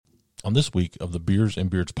On this week of the Beers and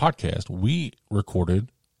Beards podcast, we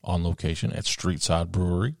recorded on location at Streetside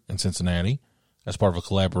Brewery in Cincinnati as part of a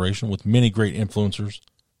collaboration with many great influencers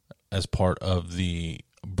as part of the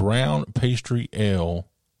brown pastry ale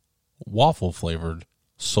waffle flavored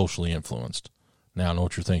Socially Influenced. Now I know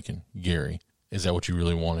what you're thinking, Gary. Is that what you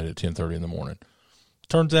really wanted at 10:30 in the morning?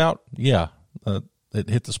 Turns out, yeah, it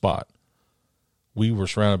hit the spot. We were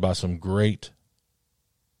surrounded by some great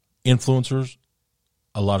influencers,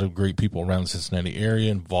 a lot of great people around the Cincinnati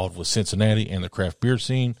area involved with Cincinnati and the craft beer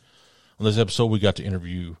scene. On this episode, we got to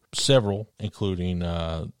interview several, including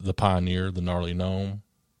the Pioneer, the Gnarly Gnome,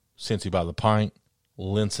 Cincy by the Pint,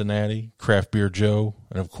 Cincinnati, Craft Beer Joe,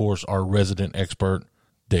 and of course, our resident expert,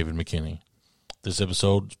 David McKinney. This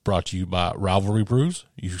episode is brought to you by Rivalry Brews.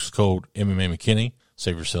 Use code MMA McKinney.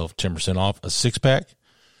 Save yourself 10% off a six-pack,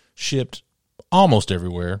 shipped almost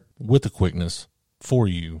everywhere with the quickness for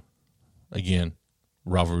you. Again,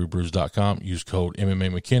 rivalrybrews.com. Use code MMA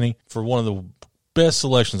McKinney for one of the best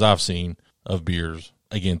selections I've seen of beers.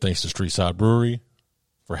 Again, thanks to Streetside Brewery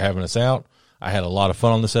for having us out. I had a lot of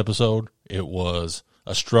fun on this episode. It was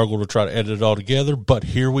a struggle to try to edit it all together, but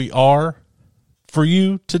here we are for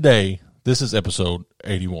you today. This is episode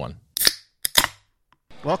 81.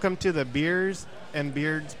 Welcome to the Beers and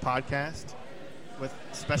Beards podcast with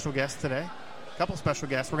special guests today. A couple special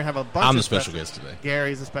guests. We're going to have a bunch I'm of the special guest today.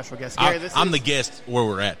 Gary's a special guest. Gary, I'm the guest where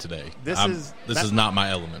we're at today. This is not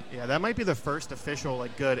my element. Yeah, that might be the first official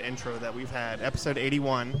good intro that we've had. Episode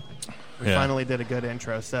 81. We finally did a good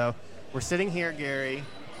intro. So we're sitting here, Gary,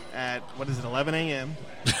 at, 11 a.m.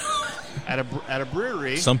 at a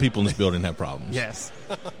brewery. Some people in this building have problems. Yes.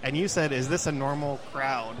 And you said, is this a normal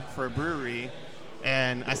crowd for a brewery?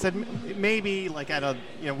 And I said, maybe we got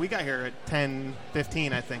here at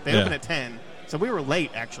 10:15, I think. They opened at 10. So we were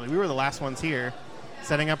late, actually. We were the last ones here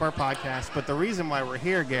setting up our podcast. But the reason why we're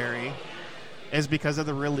here, Gary, is because of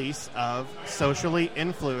the release of Socially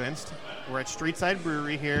Influenced. We're at Streetside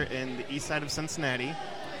Brewery here in the east side of Cincinnati.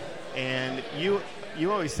 And you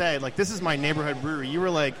always say, this is my neighborhood brewery. You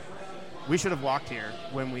were like, we should have walked here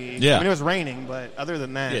when it was raining, but other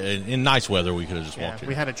than that. Yeah, in nice weather, we could have just walked here.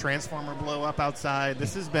 We had a transformer blow up outside.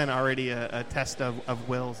 This has been already a test of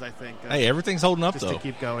wills, I think. Hey, everything's holding up, just though. To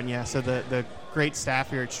keep going, yeah. So the great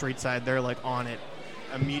staff here at Streetside, they're, on it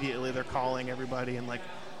immediately. They're calling everybody, and,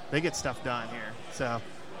 they get stuff done here. So,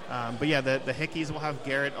 but, yeah, the Hickeys will have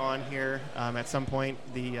Garrett on here at some point,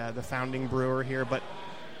 the founding brewer here. But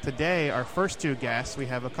today, our first two guests, we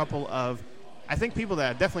have a couple of, I think, people that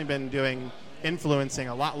have definitely been doing influencing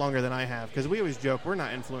a lot longer than I have, because we always joke we're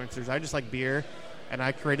not influencers. I just like beer, and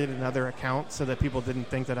I created another account so that people didn't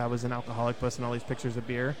think that I was an alcoholic posting all these pictures of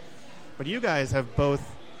beer. But you guys have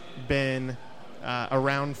both been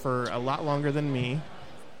around for a lot longer than me,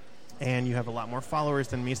 and you have a lot more followers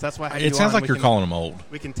than me, so that's why I it sounds like you're calling them old.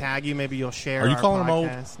 We can tag you. Maybe you'll share. Are you our calling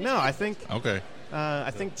podcast. them old? No, I think. Okay.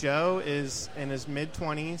 I think Joe is in his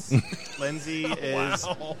mid-20s. Lindsay is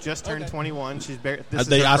just turned 21. She's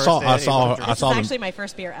I saw This is actually my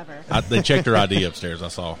first beer ever. They checked her ID upstairs. I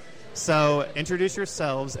saw. So introduce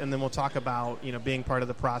yourselves, and then we'll talk about being part of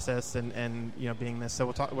the process and being this. So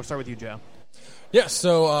we'll start with you, Joe. Yeah.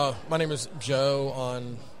 So my name is Joe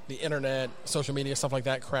on the internet, social media, stuff like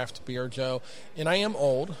that. Craft Beer Joe, and I am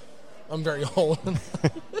old. I'm very old.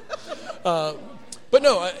 But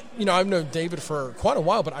no, I've known David for quite a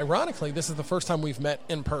while, but ironically, this is the first time we've met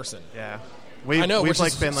in person. Yeah. I know, we've which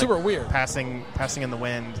is been super weird. Passing in the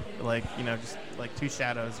wind, just like two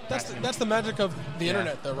shadows. That's the magic of the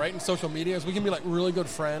internet, though, right? And social media is we can be really good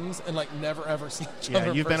friends and never ever see each other.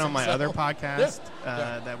 Yeah, you've been on my other podcast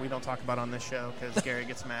Yeah. that we don't talk about on this show because Gary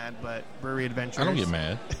gets mad. But Brewery Adventures. I don't get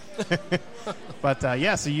mad. But so you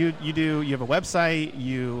have a website.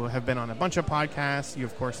 You have been on a bunch of podcasts. You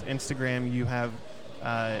of course Instagram. You have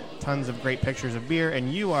tons of great pictures of beer,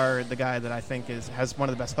 and you are the guy that I think has one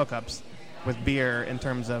of the best hookups with beer in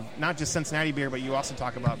terms of not just Cincinnati beer, but you also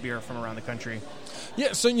talk about beer from around the country.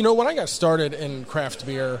 Yeah, so when I got started in craft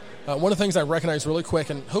beer, one of the things I recognized really quick,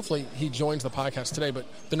 and hopefully he joins the podcast today, but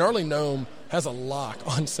the Gnarly Gnome has a lock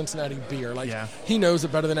on Cincinnati beer. He knows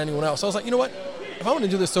it better than anyone else. So I was like, you know what? If I want to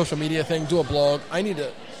do this social media thing, do a blog, I need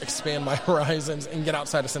to expand my horizons and get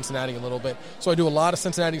outside of Cincinnati a little bit. So I do a lot of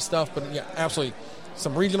Cincinnati stuff, but yeah, absolutely.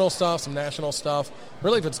 Some regional stuff, some national stuff.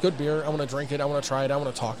 Really, if it's good beer, I want to drink it, I want to try it, I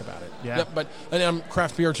want to talk about it. Yeah. And I'm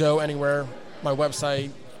Craft Beer Joe anywhere, my website,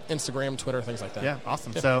 Instagram, Twitter, things like that. Yeah,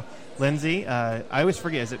 awesome. Yeah. So, Lindsay, I always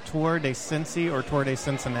forget, is it Tour de Cincy or Tour de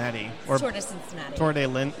Cincinnati? Or Tour de Cincinnati. Tour de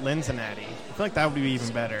Lincinati. I feel like that would be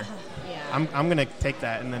even better. Yeah. I'm going to take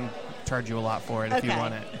that and then charge you a lot for it if you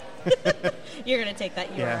want it. You're going to take that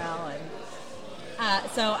URL and...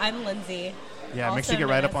 So I'm Lindsay. Yeah, make sure you get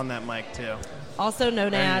right up on that mic, too. Also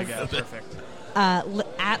known there as you go. Perfect.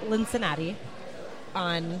 at Cincinnati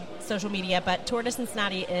on social media, but Tour de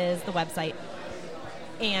Cincinnati is the website.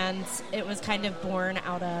 And it was kind of born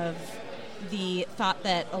out of the thought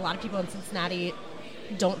that a lot of people in Cincinnati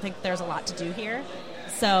don't think there's a lot to do here.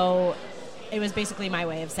 So it was basically my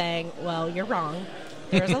way of saying, well, you're wrong.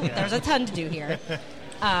 There's a ton to do here.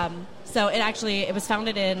 So it was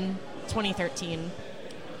founded in 2013.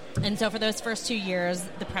 And so for those first 2 years,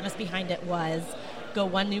 the premise behind it was go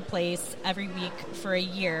one new place every week for a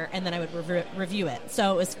year, and then I would review it.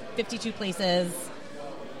 So it was 52 places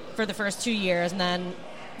for the first 2 years, and then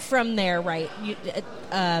from there,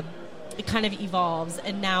 it kind of evolves.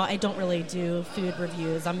 And now I don't really do food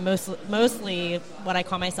reviews. I'm mostly what I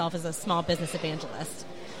call myself is a small business evangelist.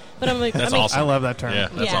 But awesome. I love that term. Yeah,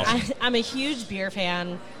 that's awesome. I'm a huge beer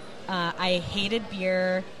fan. I hated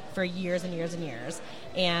beer for years and years and years.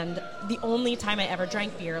 And the only time I ever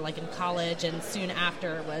drank beer, like in college and soon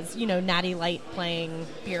after, was, Natty Light playing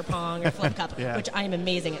beer pong or flip cup, which I am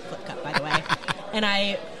amazing at flip cup, by the way. And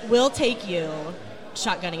I will take you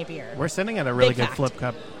shotgunning a beer. We're sitting at a really good flip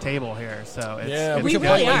cup table here, so it's we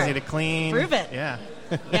really are. Easy to clean. Prove it. Yeah.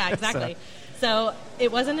 Yeah, exactly. So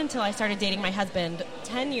it wasn't until I started dating my husband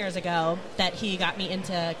 10 years ago that he got me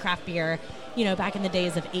into craft beer, back in the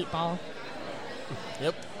days of 8 Ball.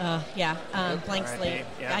 Yep. Blank slate.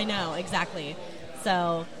 Yeah. I know, exactly.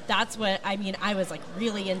 So that's what, I was like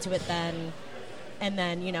really into it then. And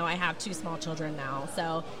then, I have 2 small children now.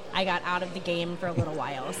 So I got out of the game for a little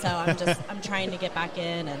while. So I'm trying to get back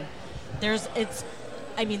in. And there's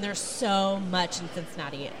so much in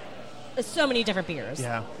Cincinnati. There's so many different beers.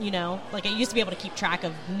 Yeah. I used to be able to keep track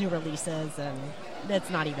of new releases, and that's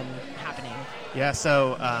not even happening. Yeah,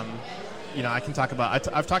 so, I can talk about,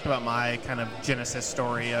 I've talked about my kind of genesis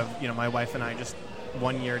story of, my wife and I just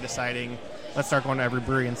one year deciding, let's start going to every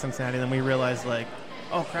brewery in Cincinnati. And then we realized,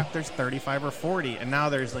 oh, crap, there's 35 or 40, and now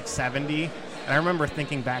there's 70. And I remember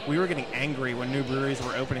thinking back, we were getting angry when new breweries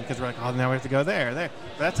were opening because we're like, oh, now we have to go there.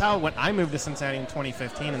 But that's how, when I moved to Cincinnati in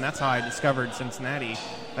 2015, and that's how I discovered Cincinnati,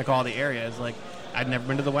 all the areas. I'd never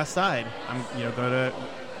been to the West Side. Go to,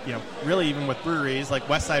 really even with breweries,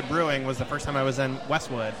 West Side Brewing was the first time I was in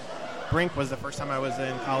Westwood. Brink was the first time I was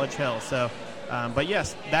in College Hill. So, but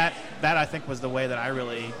yes, that I think was the way that I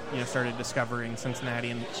really started discovering Cincinnati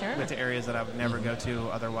and went to areas that I would never go to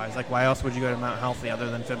otherwise. Why else would you go to Mount Healthy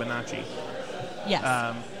other than Fibonacci?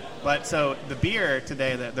 Yes. But so the beer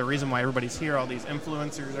today, the reason why everybody's here, all these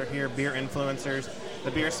influencers are here, beer influencers,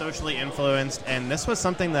 the beer socially influenced, and this was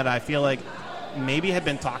something that I feel like maybe had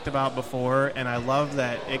been talked about before, and I love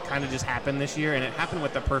that it kind of just happened this year, and it happened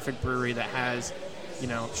with the perfect brewery that has.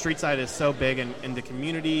 Streetside is so big in the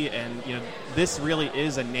community, and, this really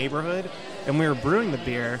is a neighborhood. And we were brewing the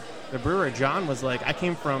beer. The brewer, John, was like, I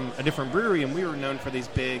came from a different brewery, and we were known for these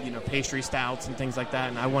big, pastry stouts and things like that,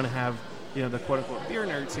 and I want to have, the quote-unquote beer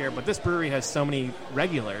nerds here. But this brewery has so many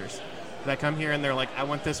regulars that come here, and they're like, I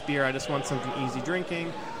want this beer. I just want something easy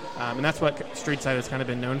drinking. And that's what Streetside has kind of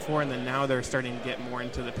been known for. And then now they're starting to get more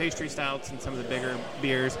into the pastry stouts and some of the bigger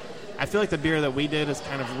beers. I feel like the beer that we did is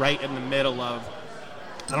kind of right in the middle of,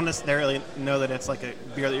 I don't necessarily know that it's a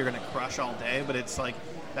beer that you're going to crush all day, but it's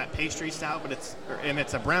that pastry stout, but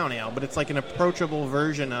it's a brown ale, but it's an approachable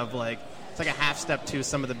version of it's a half step to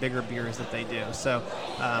some of the bigger beers that they do. So,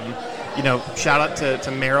 shout out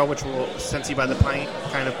to Merrill, which will, Cincy by the Pint,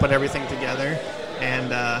 kind of put everything together.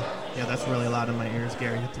 And, that's really loud in my ears,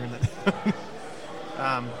 Gary. Turn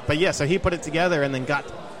that. But yeah, so he put it together and then got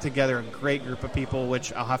together a great group of people,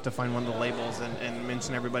 which I'll have to find one of the labels and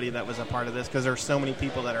mention everybody that was a part of this, because there's so many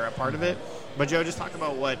people that are a part of it. But Joe, just talk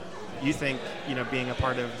about what you think, being a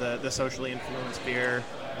part of the socially influenced beer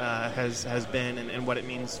has been, and what it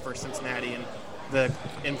means for Cincinnati and the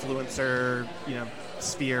influencer,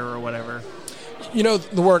 sphere or whatever. The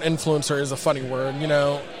word influencer is a funny word.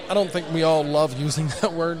 I don't think we all love using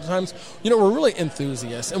that word at times. We're really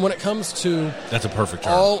enthusiasts. And when it comes to that's a perfect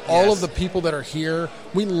term. All of the people that are here,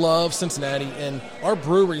 we love Cincinnati. And our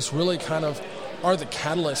breweries really kind of are the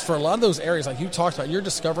catalyst for a lot of those areas. Like you talked about, you're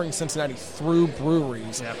discovering Cincinnati through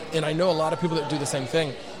breweries. Yep. And I know a lot of people that do the same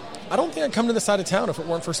thing. I don't think I'd come to this side of town if it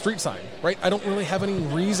weren't for Streetside, right? I don't really have any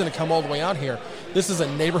reason to come all the way out here. This is a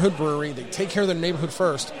neighborhood brewery. They take care of their neighborhood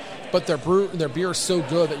first, but their beer is so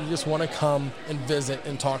good that you just want to come and visit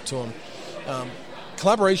and talk to them.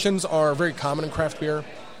 Collaborations are very common in craft beer,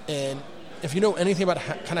 and if you know anything about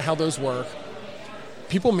kind of how those work,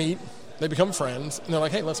 people meet, they become friends, and they're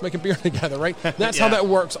like, hey, let's make a beer together, right? That's how that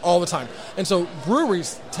works all the time. And so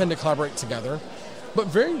breweries tend to collaborate together. but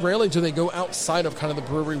very rarely do they go outside of kind of the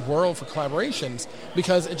brewery world for collaborations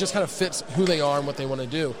because it just kind of fits who they are and what they want to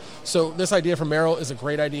do. So this idea from Merrill is a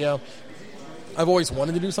great idea. I've always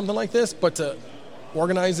wanted to do something like this, but to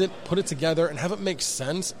organize it, put it together, and have it make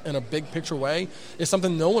sense in a big picture way is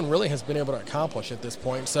something no one really has been able to accomplish at this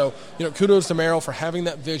point. So, kudos to Merrill for having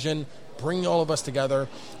that vision, bringing all of us together.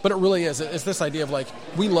 But it really is. It's this idea of, like,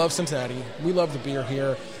 we love Cincinnati, we love the beer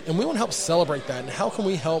here, and we want to help celebrate that. And how can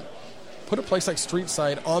we help put a place like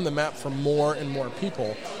Streetside on the map for more and more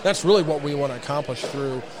people? That's really what we want to accomplish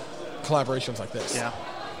through collaborations like this. Yeah.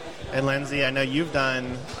 And Lindsay, I know you've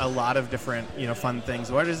done a lot of different, fun things.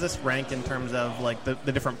 Where does this rank in terms of like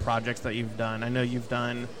the different projects that you've done? I know you've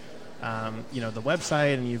done, the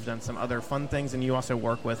website, and you've done some other fun things, and you also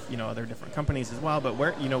work with, other different companies as well. But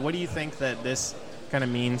where, what do you think that this kind of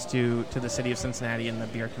means to the city of Cincinnati and the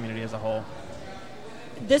beer community as a whole?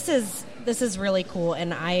 This is really cool,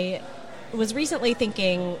 and I was recently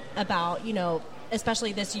thinking about,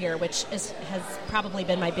 especially this year, which has probably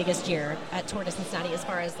been my biggest year at Tour de Cincinnati as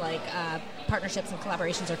far as like partnerships and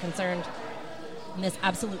collaborations are concerned. And this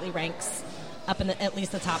absolutely ranks up in at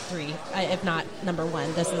least the top 3, if not number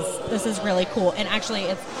 1. This is really cool. And actually,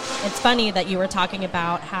 it's funny that you were talking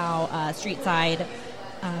about how Streetside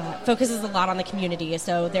focuses a lot on the community.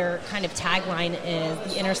 So their kind of tagline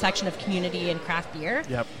is the intersection of community and craft beer.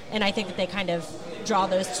 Yep. And I think that they kind of draw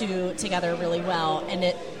those two together really well.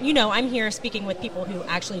 And I'm here speaking with people who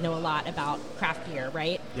actually know a lot about craft beer,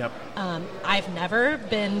 right? Yep. I've never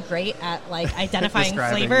been great at like identifying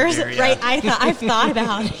flavors, beer, yeah. right? I've thought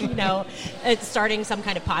about starting some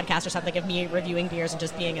kind of podcast or something of me reviewing beers and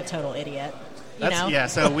just being a total idiot. Yeah,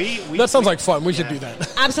 so we that sounds like fun. We should do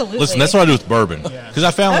that. Absolutely. Listen, that's what I do with bourbon. Because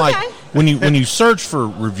I found like when you search for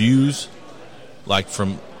reviews, like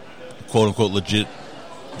from quote unquote legit,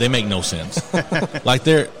 they make no sense. Like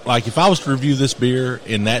if I was to review this beer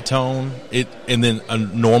in that tone, and then a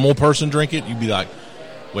normal person drink it, you'd be like,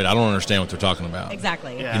 wait, I don't understand what they're talking about.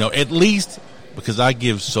 Exactly. Yeah. At least because I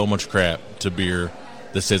give so much crap to beer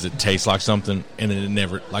that says it tastes like something, and it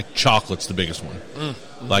never, like chocolate's the biggest one.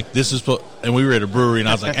 Mm-hmm. Like this is, and we were at a brewery, and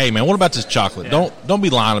I was like, hey man, what about this chocolate? Yeah. Don't be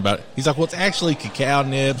lying about it. He's like, well, it's actually cacao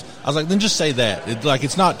nibs. I was like, then just say that.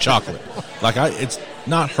 It's not chocolate. it's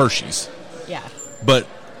not Hershey's. Yeah. But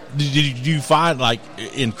did you find, like,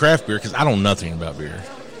 in craft beer, because I don't know nothing about beer,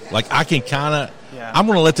 like I can kind of, I'm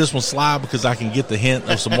going to let this one slide because I can get the hint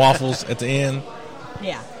of some waffles at the end.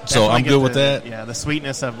 Yeah. So I'm good with that. Yeah, the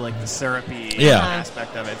sweetness of like the syrupy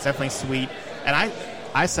aspect of it. It's definitely sweet. And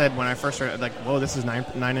I said when I first started, like, whoa, this is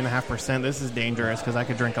 9.5%. This is dangerous because I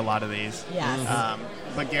could drink a lot of these. Yes.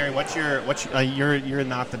 But Gary, you're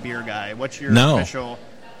not the beer guy. What's your official?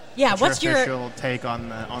 Yeah. What's your official take on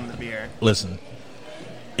the beer? Listen,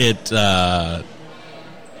 it like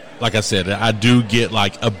I said, I do get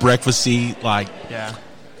like a breakfasty, like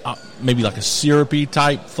maybe like a syrupy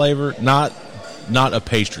type flavor, not a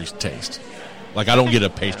pastry taste. Like I don't get a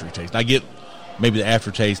pastry taste. I get maybe the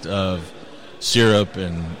aftertaste of syrup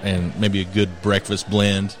and maybe a good breakfast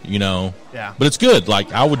blend, Yeah. But it's good.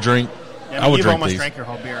 Like I would drink. Yeah, I would you've drink almost these. drank your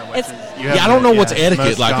whole beer. I don't know what's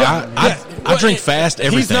etiquette. Like I drink fast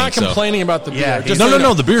everything. He's not complaining about the beer. Yeah,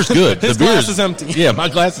 no. The beer's good. His glass is empty. Yeah, my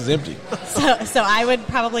glass is empty. So I would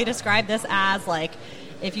probably describe this as like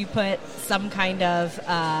if you put some kind of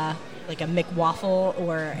like a McWaffle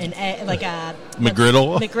or an egg, like a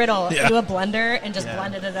McGriddle through a blender and just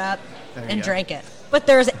blended it up and drank it. But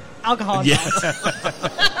there's alcohol involved.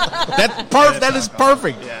 That is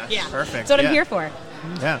perfect. Yeah, perfect. That's what I'm here for.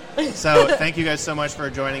 Yeah. So thank you guys so much for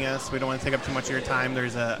joining us. We don't want to take up too much of your time.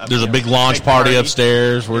 There's a big launch party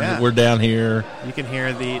upstairs. We're down here. You can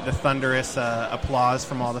hear the thunderous applause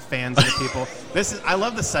from all the fans and the people. I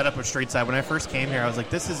love the setup of Streetside. When I first came here, I was like,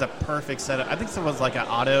 this is a perfect setup. I think it was like an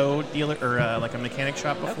auto dealer or like a mechanic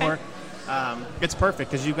shop before. Okay. It's perfect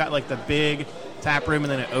because you've got like the big tap room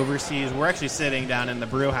and then it oversees. We're actually sitting down in the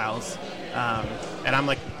brew house. And I'm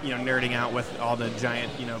like, nerding out with all the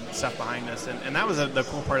giant, stuff behind us. And that was the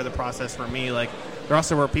cool part of the process for me. Like, there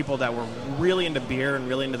also were people that were really into beer and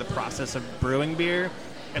really into the process of brewing beer,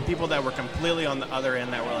 and people that were completely on the other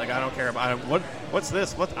end that were like, I don't care about it. What's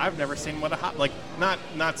this? I've never seen what a hop, like,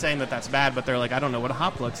 not saying that that's bad, but they're like, I don't know what a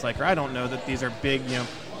hop looks like, or I don't know that these are big,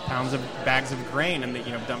 pounds of bags of grain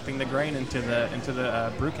and dumping the grain into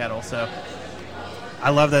the brew kettle. So I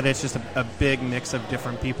love that it's just a big mix of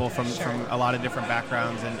different people from a lot of different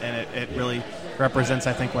backgrounds, and it really represents,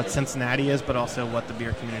 I think, what Cincinnati is, but also what the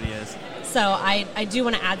beer community is. So I do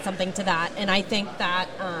want to add something to that, and I think that,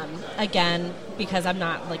 again, because I'm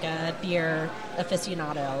not like a beer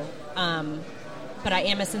aficionado, but I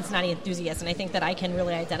am a Cincinnati enthusiast, and I think that I can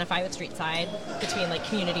really identify with Streetside between like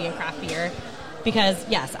community and craft beer. Because,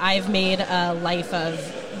 yes, I've made a life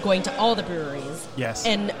of going to all the breweries. Yes.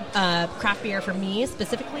 And craft beer for me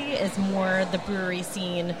specifically is more the brewery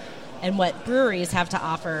scene and what breweries have to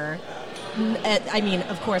offer. I mean,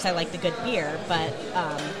 of course, I like the good beer, but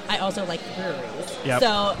I also like the breweries. Yep.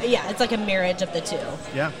 So, yeah, it's like a marriage of the two.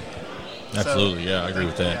 Yeah. Absolutely, I agree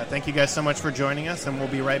with that. Yeah, thank you guys so much for joining us, and we'll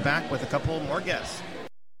be right back with a couple more guests.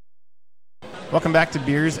 Welcome back to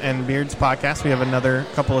Beers and Beards podcast. We have another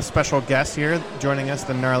couple of special guests here joining us,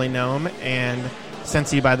 the Gnarly Gnome and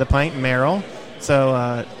Cincy by the Pint, Meryl.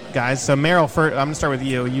 So, guys, Meryl, I'm going to start with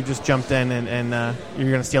you. You just jumped in, and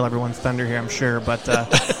you're going to steal everyone's thunder here, I'm sure. But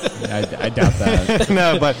I doubt that.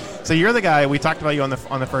 No, but so you're the guy. We talked about you on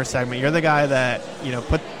the first segment. You're the guy that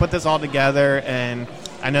put this all together, and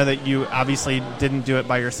I know that you obviously didn't do it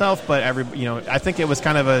by yourself, but I think it was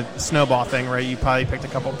kind of a snowball thing, right? You probably picked a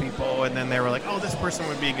couple people, and then they were like, "Oh, this person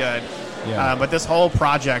would be good." Yeah. But this whole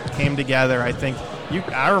project came together. I think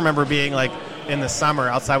I remember being like in the summer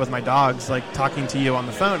outside with my dogs, like talking to you on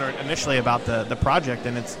the phone or initially about the project,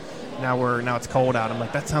 and now it's cold out. I'm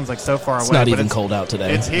like, that sounds like so far away. It's not even cold out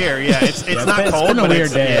today. It's here, yeah. It's not cold, it's been a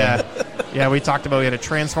weird day. Yeah, we talked about we had a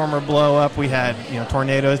transformer blow up. We had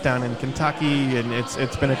tornadoes down in Kentucky, and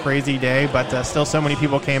it's been a crazy day. But still, so many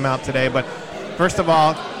people came out today. But first of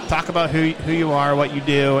all, talk about who you are, what you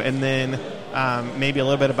do, and then maybe a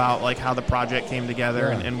little bit about like how the project came together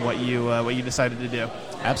and what you decided to do.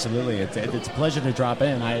 Absolutely, it's a pleasure to drop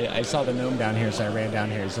in. I saw the gnome down here, so I ran down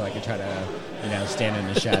here so I could try to stand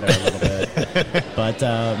in the shadow a little bit. But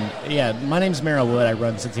my name's Meryl Wood. I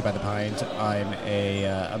run Cincy by the Pint.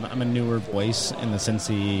 I'm a newer voice in the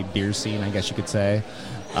Cincy beer scene, I guess you could say.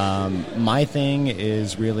 My thing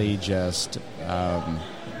is really just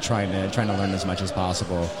trying to learn as much as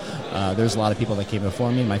possible. There's a lot of people that came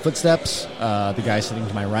before me in my footsteps. The guy sitting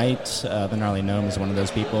to my right, the Gnarly Gnome, is one of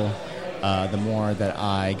those people. The more that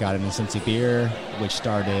I got into Cincy beer, which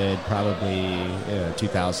started probably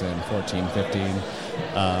 2014, 15,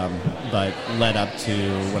 but led up to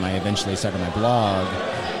when I eventually started my blog,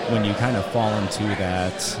 when you kind of fall into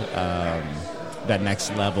that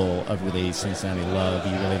next level of really Cincinnati love,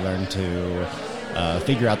 you really learn to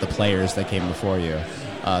figure out the players that came before you.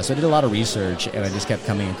 So I did a lot of research, and I just kept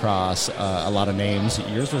coming across a lot of names.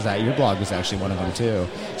 Your blog was actually one of them too.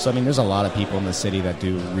 So I mean, there's a lot of people in the city that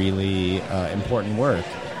do really important work,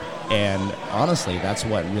 and honestly, that's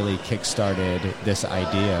what really kick-started this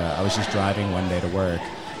idea. I was just driving one day to work,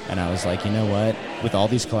 and I was like, you know what? With all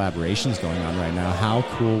these collaborations going on right now, how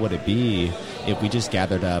cool would it be if we just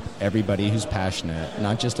gathered up everybody who's passionate,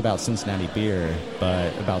 not just about Cincinnati beer,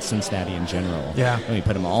 but about Cincinnati in general. Yeah. And we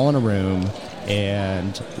put them all in a room,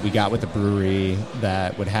 and we got with a brewery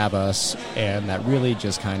that would have us, and that really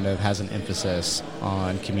just kind of has an emphasis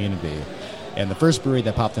on community. And the first brewery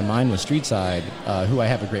that popped in mind was Streetside, who I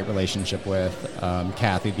have a great relationship with.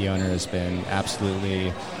 Kathy, the owner, has been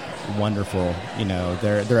absolutely wonderful.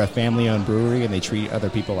 They're a family-owned brewery, and they treat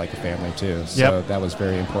other people like a family too. So that was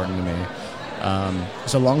very important to me.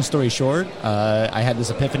 So long story short, I had this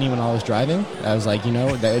epiphany when I was driving. I was like,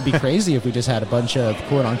 that it'd be crazy if we just had a bunch of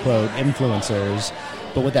quote-unquote influencers.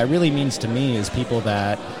 But what that really means to me is people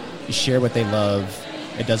that share what they love.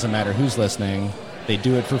 It doesn't matter who's listening. They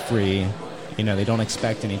do it for free. They don't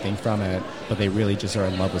expect anything from it, but they really just are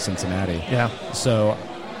in love with Cincinnati. Yeah. So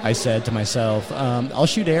I said to myself, I'll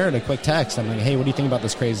shoot Aaron a quick text. I'm like, hey, what do you think about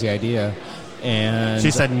this crazy idea? And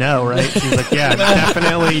she said no, right? She was like, yeah,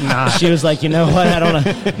 definitely not. She was like, you know what? I don't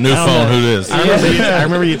know. New phone, who this? I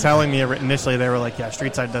remember you telling me initially they were like, yeah,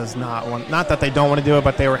 Streetside does not want, not that they don't want to do it,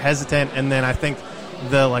 but they were hesitant. And then I think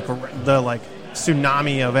the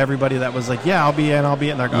tsunami of everybody that was like, yeah, I'll be in. And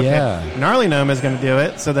they're like, okay, Gnarly Gnome is going to do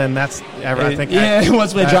it. So then once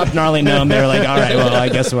they dropped Gnarly Gnome, they were like, all right, well, I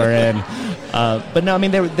guess we're in. But no, I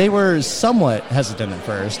mean, they were somewhat hesitant at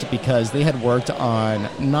first because they had worked on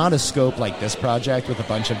not a scope like this project with a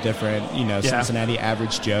bunch of different, Cincinnati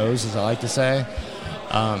average Joes, as I like to say,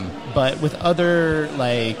 but with other,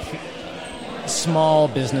 small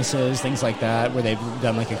businesses, things like that, where they've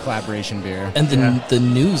done, a collaboration beer. And the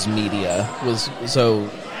news media was, so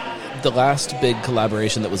the last big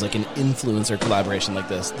collaboration that was like an influencer collaboration like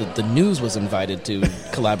this, the news was invited to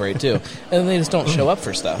collaborate too, and they just don't show up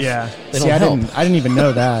for stuff. Yeah, they don't help. I didn't even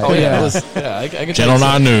know that. Oh yeah, I could Channel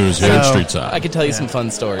 9 News here at Streetside. I could tell you some fun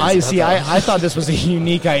stories. I thought this was a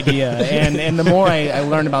unique idea, and the more I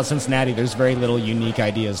learned about Cincinnati, there's very little unique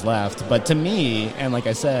ideas left. But to me, and like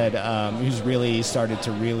I said, who's really started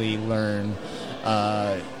to really learn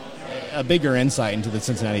a bigger insight into the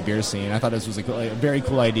Cincinnati beer scene. I thought this was a very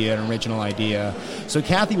cool idea, an original idea. So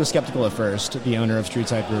Kathy was skeptical at first, the owner of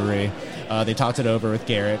Streetside Brewery. They talked it over with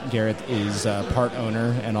Garrett. Garrett is part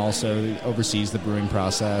owner and also oversees the brewing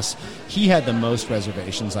process. He had the most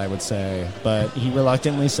reservations, I would say, but he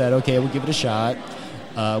reluctantly said, okay, we'll give it a shot.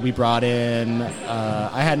 We brought in,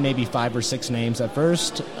 I had maybe 5 or 6 names at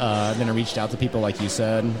first. Then I reached out to people like you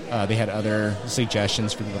said. They had other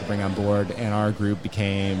suggestions for people to bring on board, and our group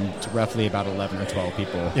became roughly about 11 or 12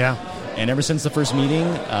 people. Yeah. And ever since the first meeting,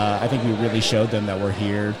 I think we really showed them that we're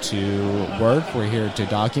here to work, we're here to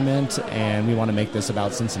document, and we want to make this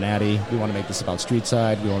about Cincinnati. We want to make this about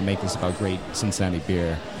Streetside. We want to make this about great Cincinnati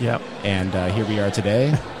beer. Yep. And here we are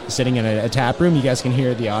today, sitting in a tap room. You guys can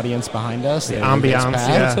hear the audience behind us. The ambiance,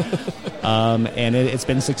 yeah. And it's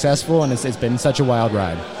been successful, and it's been such a wild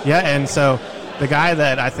ride. Yeah, and so the guy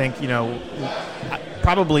that I think,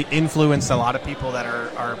 probably influenced a lot of people that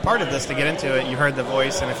are part of this to get into it. You heard the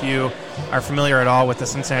voice, and if you are familiar at all with the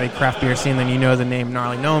Cincinnati craft beer scene, then you know the name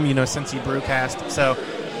Gnarly Gnome, you know Cincy Brewcast. So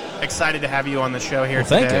excited to have you on the show here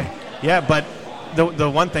today. Thank you. Yeah, but the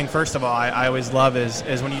one thing, first of all, I always love is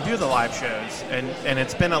when you do the live shows, and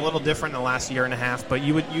it's been a little different in the last year and a half, but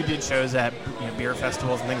you did shows at beer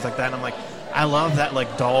festivals and things like that, and I'm like, I love that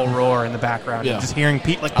dull roar in the background. Yeah. Just hearing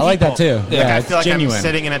people. I like that too. Yeah, I feel like genuine. I'm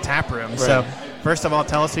sitting in a tap room. Right. So first of all,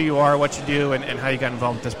 tell us who you are, what you do, and how you got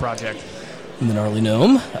involved with this project. I'm the Gnarly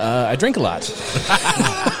Gnome. I drink a lot.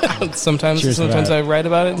 Sometimes I write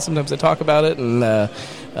about it, and sometimes I talk about it, and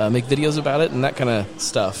make videos about it, and that kind of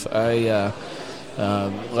stuff. I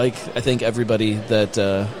think everybody that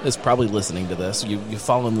is probably listening to this, you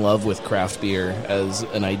fall in love with craft beer as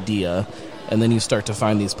an idea, and then you start to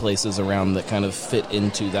find these places around that kind of fit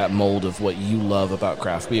into that mold of what you love about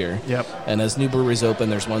craft beer. Yep. And as new breweries open,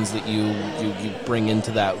 there's ones that you bring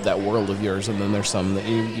into that world of yours, and then there's some that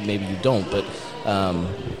you maybe you don't. But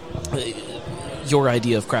your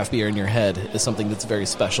idea of craft beer in your head is something that's very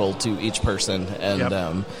special to each person,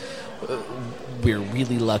 and we're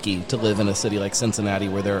really lucky to live in a city like Cincinnati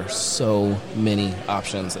where there are so many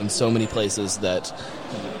options and so many places that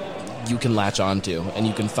you can latch onto, and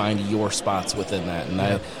you can find your spots within that. And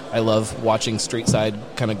I love watching Streetside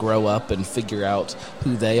kind of grow up and figure out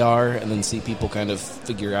who they are, and then see people kind of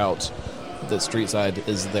figure out that Streetside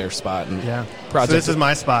is their spot. And so this is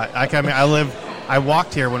my spot. I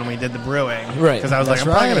walked here when we did the brewing, right? Because I was That's I'm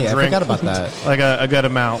probably going to drink. I forgot about that. Like a good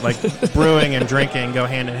amount. Like brewing and drinking go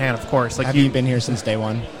hand in hand, of course. Like Have you been here since day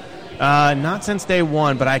one? Not since day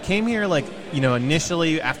one, but I came here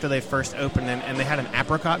initially after they first opened, and they had an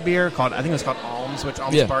apricot beer called, I think it was called Alms, which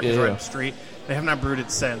Alms Park is right up the street. They have not brewed it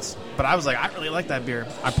since, but I was like, I really like that beer.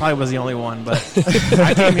 I probably was the only one, but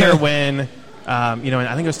I came here when, I think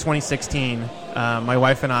it was 2016. My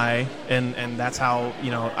wife and I, and that's how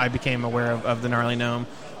I became aware of the Gnarly Gnome.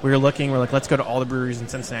 We're like, let's go to all the breweries in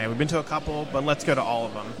Cincinnati. We've been to a couple, but let's go to all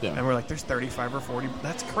of them. Yeah. And we're like, there's 35 or 40.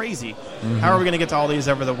 That's crazy. Mm-hmm. How are we going to get to all these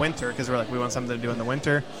over the winter? Because we're like, we want something to do in the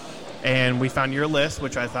winter. And we found your list,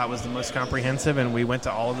 which I thought was the most comprehensive, and we went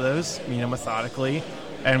to all of those, methodically.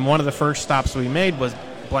 And one of the first stops we made was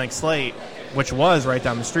Blank Slate, which was right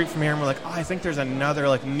down the street from here. And we're like, I think there's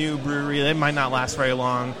another new brewery. They might not last very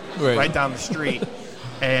long, right down the street.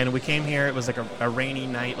 And we came here. It was a rainy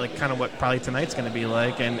night, kind of what probably tonight's going to be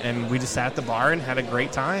like. And we just sat at the bar and had a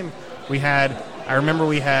great time. I remember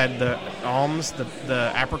we had the Alms,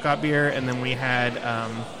 the apricot beer, and then we had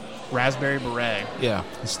Raspberry Beret. Yeah,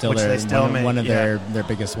 still one of their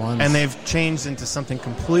biggest ones. And they've changed into something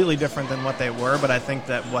completely different than what they were. But I think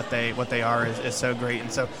that what they are is so great.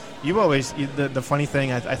 And so the funny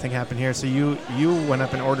thing I think happened here. So you went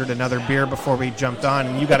up and ordered another beer before we jumped on,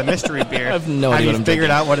 and you got a mystery beer. I have no idea. Have you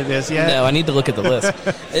figured out what it is yet? No, I need to look at the list.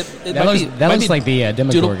 That looks like the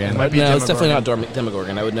Demogorgon. No, it's definitely not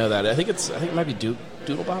Demogorgon. I would know that. I think it might be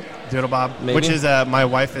Doodle Bob. Doodle Bob, maybe? Which is my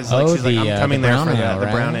wife is she's I'm coming there for that. The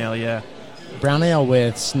brown ale, yeah. Brown ale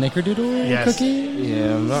with snickerdoodle cookie?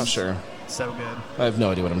 Yeah, I'm not sure. So good. I have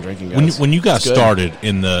no idea what I'm drinking, guys. When you guys started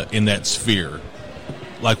in that sphere,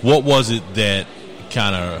 what was it that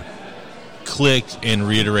kind of clicked and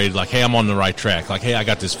reiterated, hey, I'm on the right track? Hey, I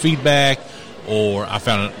got this feedback, or I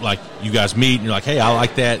found it, you guys meet and you're like, hey, I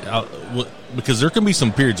like that. Because there can be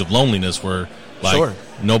some periods of loneliness where,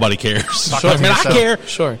 nobody cares. Sure. I care.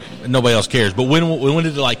 Sure. Nobody else cares. But when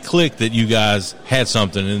did it click that you guys had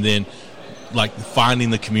something, and then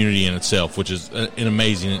finding the community in itself, which is an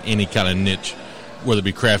amazing in any kind of niche, whether it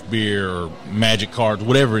be craft beer or magic cards,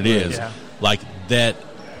 whatever it is,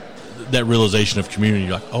 that realization of community,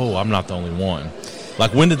 you're I'm not the only one.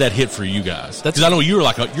 Like, when did that hit for you guys? Because I know you're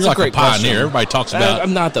like a pioneer. Question. Everybody talks about.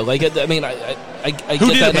 I'm not though. Like, I mean, I who get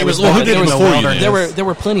did that. it? Who did it before you? There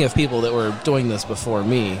were plenty of people that were doing this before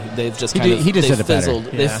me. They've just he just did it better.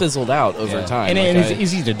 They fizzled out over time, and it's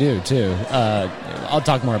easy to do too. I'll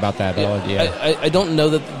talk more about that. But I don't know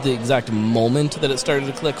that the exact moment that it started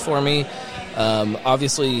to click for me.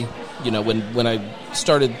 Obviously, when I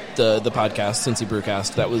started the podcast, Cincy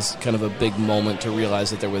Brewcast, that was kind of a big moment to realize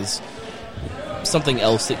that there was something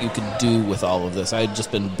else that you could do with all of this. I had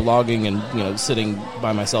just been blogging and sitting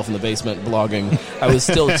by myself in the basement blogging. I was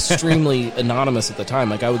still extremely anonymous at the time.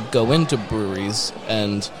 Like, I would go into breweries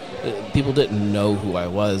and people didn't know who I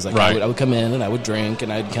was. Like, right. I would come in and I would drink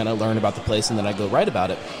and I'd kind of learn about the place and then I'd go write about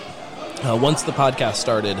it. Once the podcast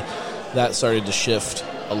started, that started to shift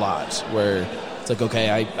a lot, where it's like, okay,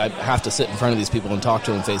 I have to sit in front of these people and talk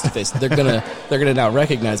to them face to face. They're gonna now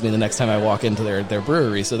recognize me the next time I walk into their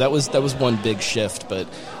brewery. So that was one big shift. But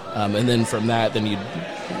and then from that, then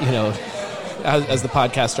as the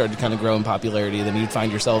podcast started to kind of grow in popularity, then you'd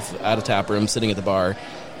find yourself at a tap room sitting at the bar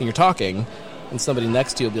and you're talking, and somebody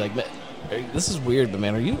next to you will be like, this is weird, but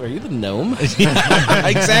man, are you the gnome?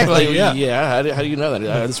 Exactly. Yeah. How do you know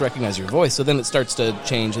that? I just recognize your voice. So then it starts to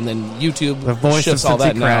change, and then YouTube the voice shifts of all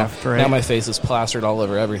that Craft, now. Right? Now my face is plastered all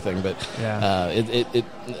over everything. But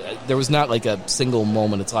there was not like a single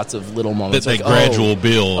moment. It's lots of little moments. That like, gradual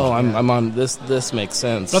build. Oh, I'm on this. This makes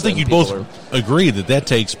sense. But I think you both agree that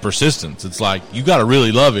takes persistence. It's like, you got to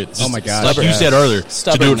really love it. Oh my gosh! Like you said earlier,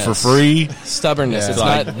 to do it for free. Stubbornness.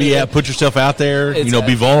 Yeah. It's like, put yourself out there.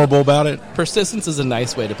 Be vulnerable about it. Persistence is a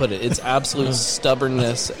nice way to put it. It's absolute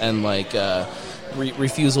stubbornness and like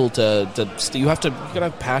refusal to you gotta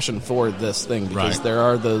have passion for this thing, because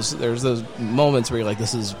there's those moments where you're like,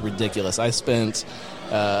 this is ridiculous. I spent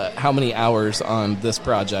how many hours on this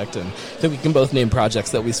project, and I think we can both name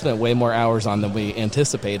projects that we spent way more hours on than we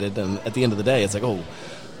anticipated, and at the end of the day it's like, oh,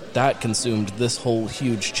 that consumed this whole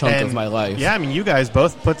huge chunk of my life. Yeah, I mean, you guys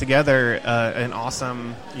both put together an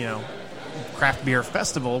awesome, craft beer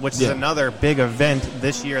festival, which is another big event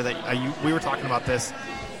this year that we were talking about this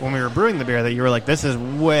when we were brewing the beer, that you were like, this is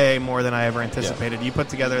way more than I ever anticipated. Yeah. You put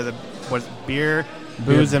together beer,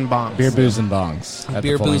 booze, and bongs. Beer, booze, and bongs.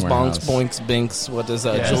 Beer, booze, bongs, boinks, binks. What does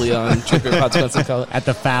Julian Trippier Pod Spencer call it? At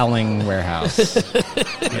the fouling warehouse,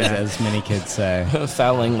 as many kids say.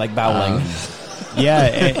 Fouling, like bowling.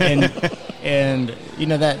 And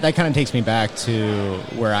that kind of takes me back to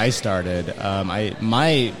where I started.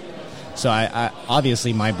 I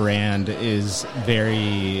obviously my brand is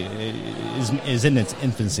is in its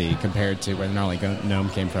infancy compared to where the Gnarly Gnome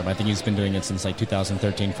came from. I think he's been doing it since like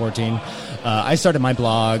 2013-14. I started my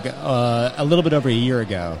blog a little bit over a year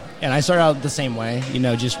ago, and I started out the same way.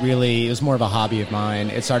 Just really, it was more of a hobby of mine.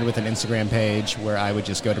 It started with an Instagram page where I would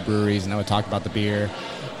just go to breweries and I would talk about the beer.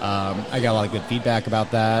 I got a lot of good feedback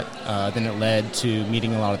about that. Then it led to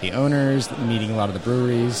meeting a lot of the owners, meeting a lot of the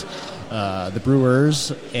breweries, the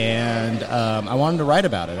brewers, and I wanted to write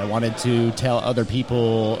about it. I wanted to tell other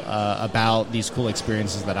people about these cool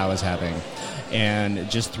experiences that I was having. And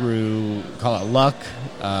just through, call it luck,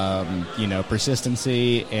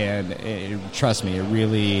 persistency, and trust me, it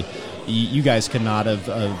really, you guys could not have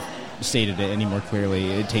stated it any more clearly.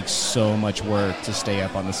 It takes so much work to stay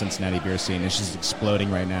up on the Cincinnati beer scene. It's just exploding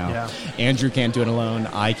right now. Yeah. Andrew can't do it alone.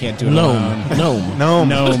 I can't do it alone.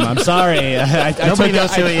 Gnome. I'm sorry. I took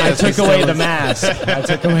away the mask.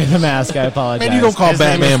 I apologize. Man, you don't call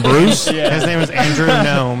Batman Bruce. Yeah. His name is Andrew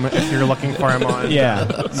Gnome, if you're looking for him on. Yeah,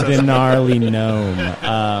 the Gnarly Gnome.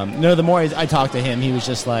 The more I talked to him, he was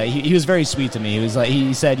just like, he was very sweet to me. He was like,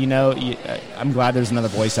 he said, I'm glad there's another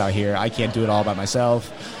voice out here. I can't do it all by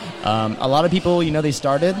myself. A lot of people, they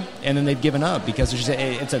started and then they've given up because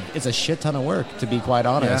it's a shit ton of work, to be quite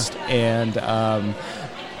honest. Yeah. And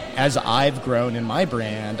as I've grown in my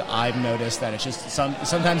brand, I've noticed that it's just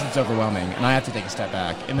sometimes it's overwhelming, and I have to take a step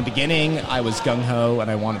back. In the beginning, I was gung-ho,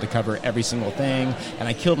 and I wanted to cover every single thing, and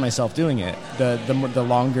I killed myself doing it. The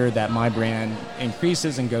longer that my brand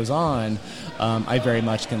increases and goes on, I very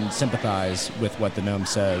much can sympathize with what the Gnome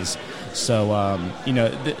says. So,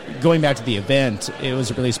 going back to the event, it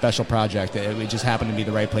was a really special project. It just happened to be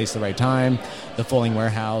the right place, the right time. The Fulling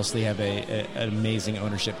Warehouse, they have an amazing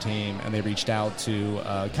ownership team, and they reached out to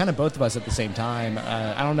kind of both of us at the same time.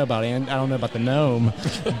 I don't know about the Gnome,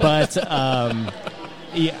 but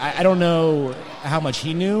I don't know how much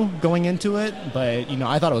he knew going into it, but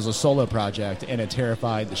I thought it was a solo project, and it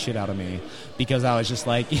terrified the shit out of me because I was just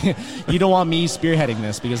like, you don't want me spearheading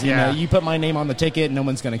this because you put my name on the ticket, no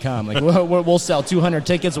one's going to come. Like we'll sell 200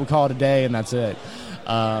 tickets, we'll call it a day, and that's it.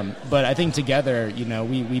 But I think together,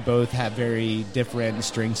 we both have very different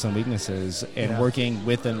strengths and weaknesses. And working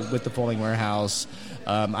with the Folding Warehouse,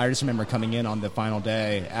 I just remember coming in on the final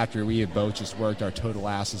day after we had both just worked our total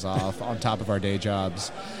asses off on top of our day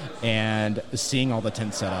jobs, and seeing all the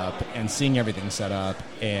tents set up and seeing everything set up,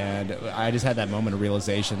 and I just had that moment of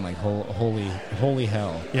realization, like, holy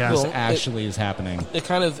hell, this actually is happening.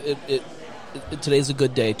 Today's a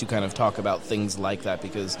good day to kind of talk about things like that,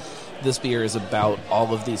 because this beer is about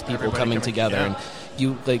all of these people coming together, and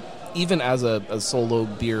you, like, even as a solo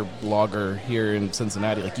beer blogger here in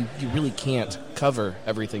Cincinnati, like, you really can't cover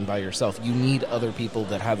everything by yourself. You need other people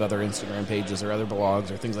that have other Instagram pages or other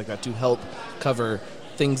blogs or things like that to help cover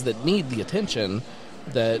things that need the attention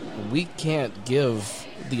that we can't give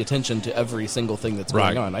the attention to every single thing that's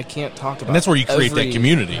going on. I can't talk about, and that's where you create that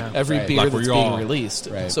community. Every beer that's being released.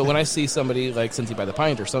 Right. So when I see somebody like Cincy by the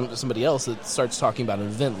Pint or somebody else that starts talking about an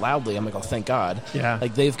event loudly, I'm like, oh, thank God. Yeah.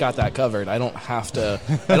 Like, they've got that covered. I don't have to.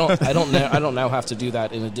 I don't now have to do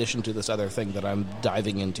that in addition to this other thing that I'm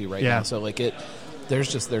diving into right now. So like it.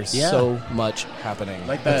 There's so much happening.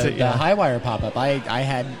 Like the Highwire pop-up,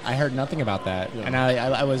 I heard nothing about that, and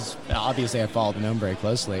I was, obviously I followed the Gnome very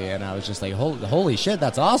closely, and I was just like, holy shit,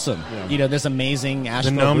 that's awesome! Yeah. This amazing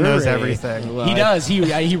Asheville The Gnome brewery. knows everything. He does.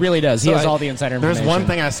 He really does. He has all the insider information. There's one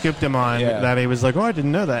thing I scooped him on that he was like, oh, I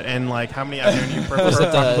didn't know that, and like, how many I've known you for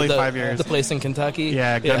probably 5 years. The place in Kentucky.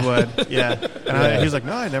 Yeah, Goodwood. And he was like,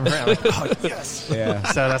 no, I never heard. I'm like, oh yes. Yeah.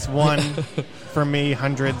 So that's one. For me,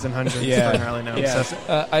 hundreds and hundreds. Yeah. Gnarly Gnomes. Yeah.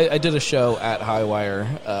 So, I did a show at Highwire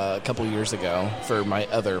a couple years ago for my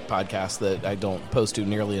other podcast that I don't post to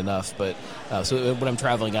nearly enough. But so when I'm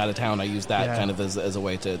traveling out of town, I use that kind of as a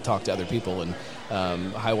way to talk to other people. And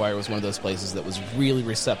Highwire was one of those places that was really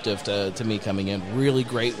receptive to me coming in. Really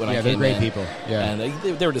great when I came in. Yeah, they're great people. Yeah. And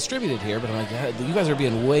they were distributed here, but I'm like, you guys are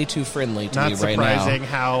being way too friendly to me right now. Not surprising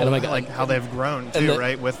how they've grown too,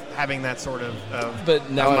 right? With having that sort of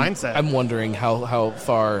mindset. I'm wondering how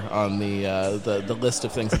far on the list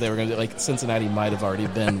of things that they were going to do. Like, Cincinnati might have already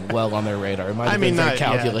been well on their radar. It might have been very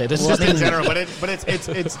calculated. Yeah. Just in general, but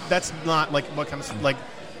it's that's not like what comes like.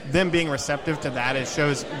 Them being receptive to that, it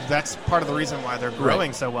shows that's part of the reason why they're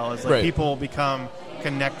growing so well. Is like people become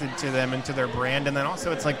connected to them and to their brand, and then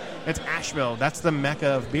also it's Asheville. That's the mecca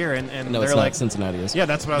of beer, and no, they're it's like not. Cincinnati is. Yeah,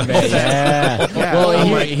 that's what I was going to say. Yeah.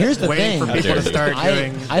 Well, here's the thing. For people to start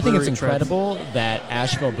doing. I think it's incredible that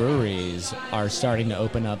Asheville breweries are starting to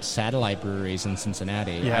open up satellite breweries in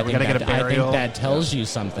Cincinnati. Yeah, I we got to get a burial. I think that tells you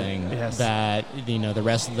something that the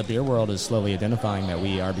rest of the beer world is slowly identifying that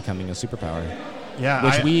we are becoming a superpower. Yeah,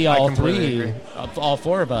 which all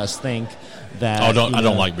four of us think that. I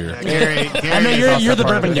don't like beer. Yeah, Gary I know you're the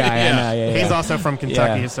bourbon guy. Yeah. I know, he's also from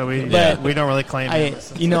Kentucky, so we don't really claim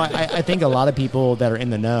him. I think a lot of people that are in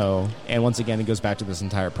the know, and once again, it goes back to this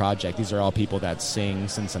entire project. These are all people that sing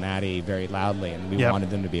Cincinnati very loudly, and we wanted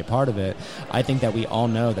them to be a part of it. I think that we all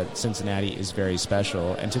know that Cincinnati is very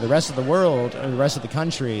special, and to the rest of the world, or the rest of the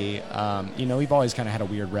country, we've always kind of had a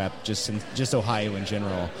weird rep, just Ohio in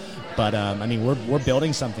general. But we're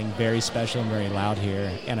building something very special and very loud here,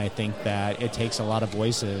 and I think that it takes a lot of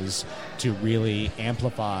voices to really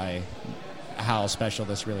amplify how special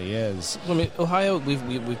this really is. I mean, Ohio,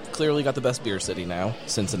 we've clearly got the best beer city now.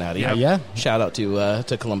 Cincinnati. Yeah. Shout out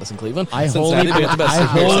to Columbus and Cleveland. I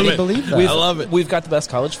wholly believe that. I love it. We've got the best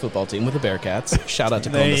college football team with the Bearcats. Shout out to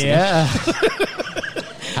Columbus.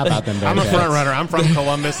 How about them Bearcats? I'm a front runner. I'm from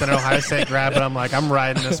Columbus and Ohio State grad, but I'm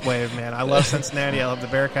riding this wave, man. I love Cincinnati. I love the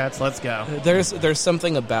Bearcats. Let's go. There's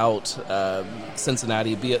something about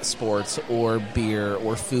Cincinnati, be it sports or beer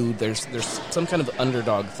or food. There's some kind of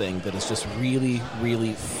underdog thing that is just really,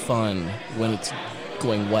 really fun when it's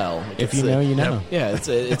going well. If you know, you know. Yeah,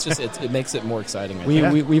 it makes it more exciting.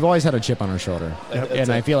 We've always had a chip on our shoulder, and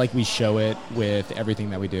I feel like we show it with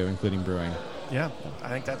everything that we do, including brewing. Yeah, I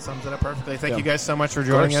think that sums it up perfectly. Thank you guys so much for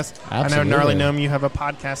joining us. Absolutely. I know Gnarly Gnome, you have a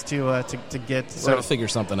podcast to get. So to figure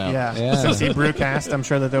something out. Yeah. CC Brewcast. I'm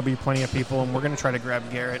sure that there'll be plenty of people, and we're going to try to grab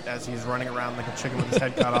Garrett as he's running around like a chicken with his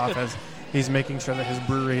head cut off as he's making sure that his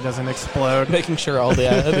brewery doesn't explode. Making sure all the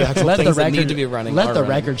actual things that need to be running Let the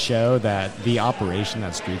record show that the operation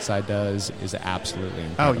that Streetside does is absolutely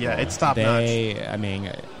incredible. Oh, yeah, it's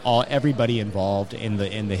top-notch. Everybody involved in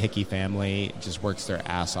the Hickey family just works their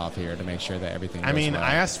ass off here to make sure that everything goes well.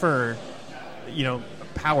 I asked for,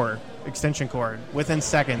 power extension cord. Within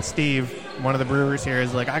seconds, Steve, one of the brewers here,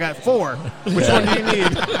 is like, I got 4. Which one do you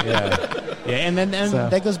need? And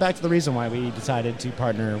that goes back to the reason why we decided to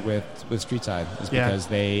partner with Streetside, is because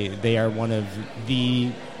they are one of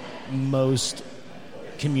the most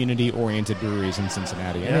community-oriented breweries in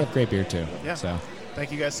Cincinnati, and they have great beer too. Yeah. So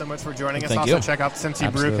Thank you guys so much for joining us. Thank Also, you. check out Cincy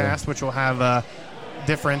Absolutely. Brewcast, which will have a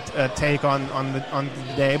different take on the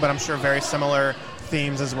day, but I'm sure very similar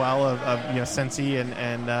themes as well of Cincy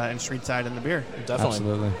and Streetside and the beer. Definitely.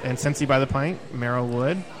 Absolutely. And Cincy by the Pint, Merrill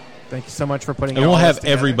Wood. Thank you so much for putting. And we'll all have this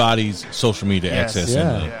together. everybody's social media Yes. access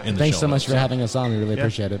Yeah. in the Thanks show so much notes. for having us on. We really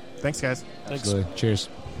appreciate it. Thanks, guys. Absolutely. Cheers.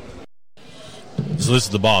 So this is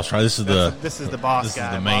the boss, right? This is the boss this guy.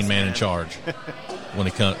 is the main boss man in charge when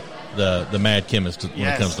it comes the mad chemist when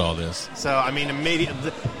Yes. it comes to all this. So, I mean,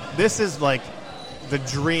 this is like the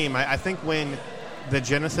dream. I think when the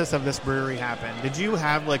genesis of this brewery happened, did you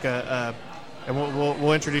have like and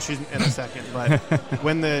we'll introduce you in a second, but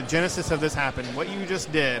when the genesis of this happened, what you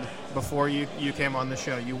just did before you came on the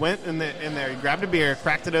show, you went in there, you grabbed a beer,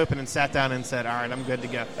 cracked it open, and sat down and said, all right, I'm good to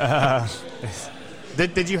go.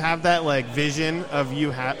 Did you have that like vision of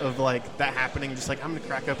of like that happening, just like I'm going to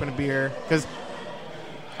crack open a beer? Because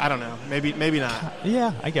I don't know, maybe not.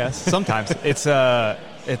 Yeah, I guess sometimes I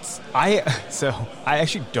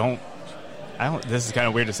actually don't. This is kind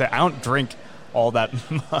of weird to say. I don't drink all that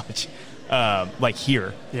much, like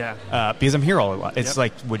here. Yeah. Because I'm here all a lot. It's Yep.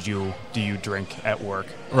 like, do you drink at work?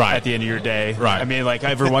 Right. At the end of your day. Right. I mean, like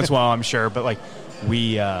every once in a while, I'm sure, but like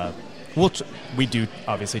we do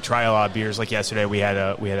obviously try a lot of beers. Like yesterday, we had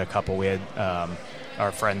a couple. We had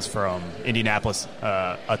our friends from Indianapolis,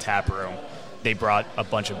 a tap room. They brought a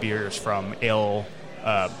bunch of beers from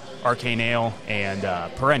Arcane Ale and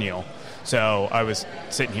Perennial. So I was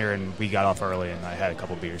sitting here and we got off early and I had a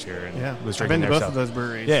couple beers here and was I've drinking been to their both stuff. of those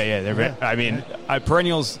breweries. Yeah, they're very, I mean,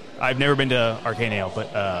 Perennials. I've never been to Arcane Ale,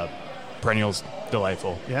 but Perennials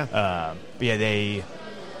delightful. Yeah. But yeah, they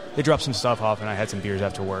dropped some stuff off and I had some beers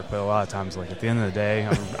after work. But a lot of times, like at the end of the day,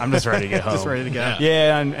 I'm just ready to get home. Just ready to go.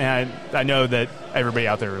 Yeah, and I know that everybody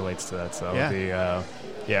out there relates to that. So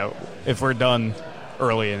Yeah. if we're done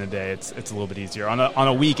early in the day, it's a little bit easier. On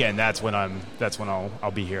a weekend, that's when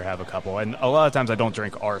I'll be here, have a couple. And a lot of times I don't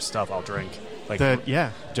drink our stuff. I'll drink like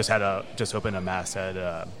just open a Masthead.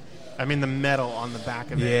 I mean the metal on the back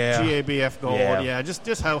of it. Yeah. GABF Gold. Yeah,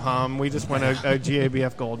 just ho hum. We just won a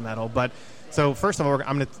GABF Gold medal. But so first of all,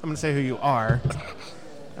 I'm gonna say who you are.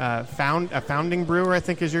 A founding brewer, I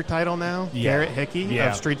think, is your title now. Yeah. Garrett Hickey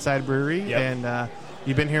of Streetside Brewery, Yep. and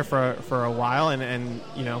you've been here for a while, and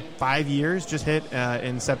 5 years just hit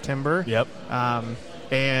in September. Yep.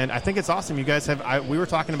 And I think it's awesome. You guys have. We were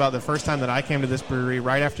talking about the first time that I came to this brewery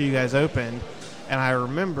right after you guys opened, and I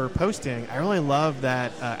remember posting, I really love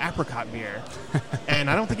that apricot beer, and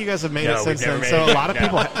I don't think you guys have made it since then. So a lot of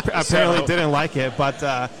people apparently didn't like it, but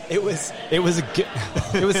it was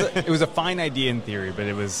a fine idea in theory, but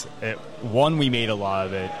one, we made a lot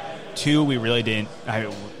of it. Two, we really didn't.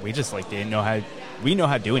 We just like didn't know how. We know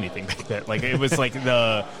how to do anything back then. Like it was like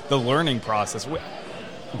the learning process.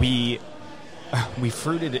 We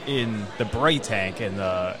fruited in the bright tank, and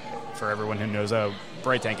for everyone who knows how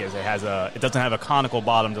bright tank is, it doesn't have a conical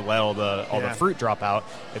bottom to let all the fruit drop out.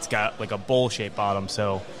 It's got like a bowl shaped bottom,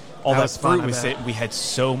 so all that fruit we had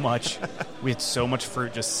so much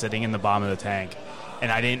fruit just sitting in the bottom of the tank.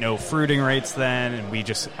 And I didn't know fruiting rates then, and we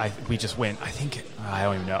just went. I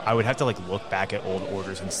don't even know. I would have to like look back at old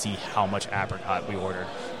orders and see how much apricot we ordered,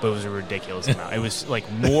 but it was a ridiculous amount. It was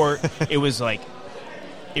like more. It was like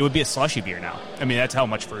it would be a slushy beer now. I mean, that's how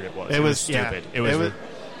much fruit it was. It was stupid. Yeah. It was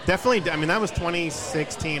definitely. I mean, that was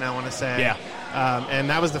 2016. I want to say. Yeah. And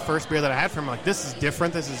that was the first beer that I had from him. Like, this is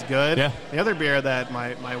different. This is good. Yeah. The other beer that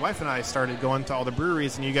my wife and I started going to all the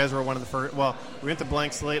breweries, and you guys were one of the first. Well, we went to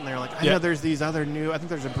Blank Slate, and they were like, I know there's these other new. I think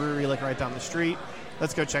there's a brewery like right down the street.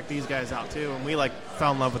 Let's go check these guys out too. And we like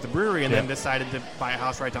fell in love with the brewery, and then decided to buy a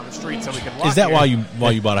house right down the street so we could walk. Is that here.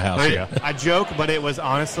 why you bought a house? Yeah. I joke, but it was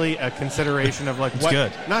honestly a consideration of like what,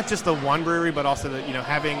 good. Not just the one brewery, but also the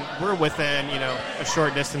we're within a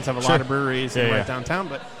short distance of a lot of breweries right downtown,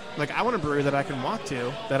 but. Like, I want a brewery that I can walk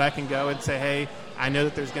to, that I can go and say, hey, I know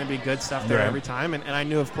that there's going to be good stuff there every time. And I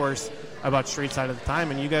knew, of course, about Streetside at the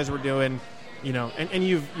time. And you guys were doing, and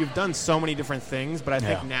you've done so many different things. But I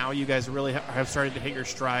think now you guys really have started to hit your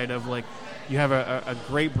stride of, like, you have a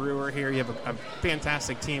great brewer here. You have a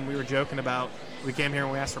fantastic team. We were joking about, we came here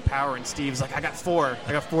and we asked for power. And Steve's like, I got four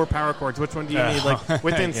power cords. Which one do you need? Like,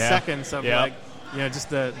 within seconds of, like, just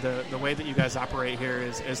the way that you guys operate here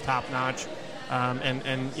is top notch.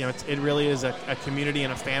 And it really is a community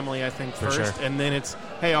and a family, I think, first. Sure. And then it's,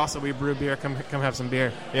 hey, also we brew beer, come have some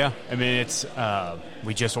beer. Yeah, I mean, it's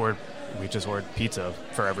we just ordered pizza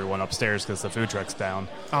for everyone upstairs because the food truck's down.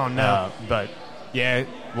 Oh no! But yeah,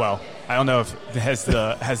 well, I don't know if it has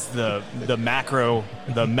the macro,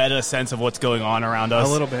 the meta sense of what's going on around us.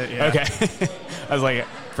 A little bit, yeah. Okay. I was like,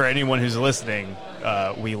 for anyone who's listening,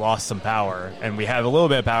 we lost some power, and we have a little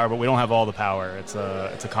bit of power, but we don't have all the power. It's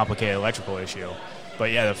a complicated electrical issue.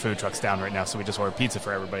 But yeah, the food truck's down right now, so we just ordered pizza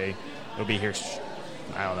for everybody. It'll be here.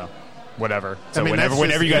 I don't know. Whatever. So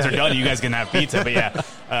whenever you guys are done, you guys can have pizza. But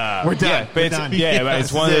yeah, we're done. Yeah, but we're it's, done. yeah, but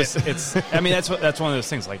it's one of those. It's. I mean, that's one of those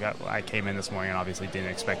things. Like I came in this morning and obviously didn't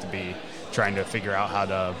expect to be trying to figure out how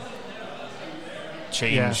to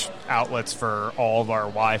change outlets for all of our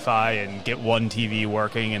Wi-Fi and get one TV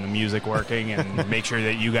working and the music working and make sure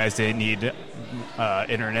that you guys didn't need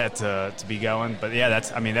internet to be going. But yeah,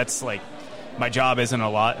 that's like. My job isn't a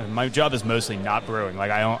lot. My job is mostly not brewing.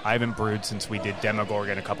 Like I haven't brewed since we did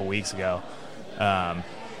Demogorgon a couple weeks ago.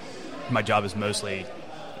 My job is mostly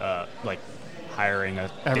like hiring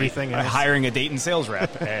a Dayton sales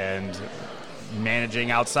rep and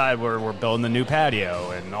managing outside where we're building the new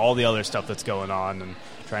patio and all the other stuff that's going on and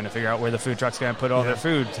trying to figure out where the food truck's going to put all their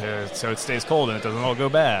food so it stays cold and it doesn't all go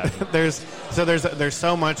bad. There's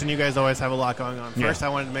so much, and you guys always have a lot going on. First, I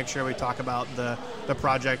wanted to make sure we talk about the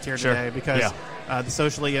project here today because the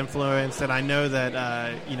socially influenced, and I know that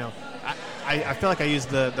I feel like I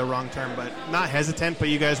used the wrong term, but not hesitant, but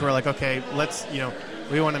you guys were like, okay, let's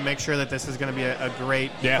we want to make sure that this is going to be a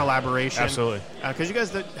great collaboration. Absolutely. Because you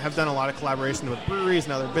guys have done a lot of collaboration with breweries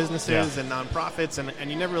and other businesses and nonprofits, and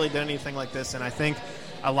you never really done anything like this. And I think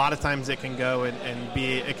a lot of times it can go and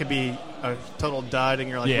it could be a total dud, and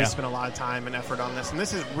you're like, we spent a lot of time and effort on this. And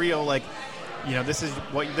this is real, like, this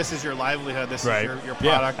is your livelihood. This is your product.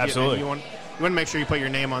 Yeah, absolutely. You want to make sure you put your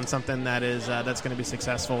name on something that is that's going to be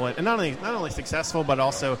successful, and not only successful, but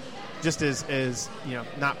also just is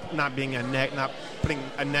not being not putting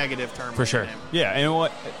a negative term for sure. Name. Yeah, and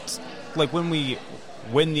what like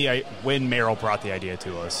when Merrill brought the idea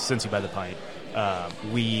to us, Cincy by the Pint,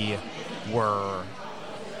 we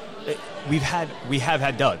have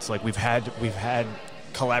had duds. Like we've had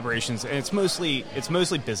collaborations, and it's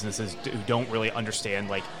mostly businesses who don't really understand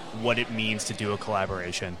like what it means to do a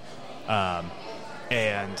collaboration,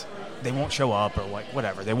 and they won't show up or like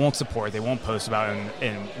whatever. They won't support. They won't post about it.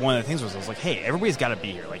 And one of the things was like, hey, everybody's got to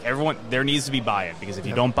be here. Like there needs to be buy-in, because if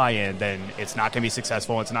you don't buy in, then it's not going to be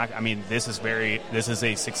successful. It's not. I mean, this is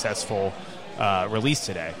a successful release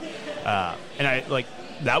today, and I like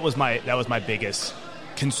that was my biggest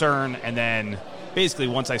concern. And then basically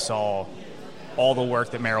once I saw all the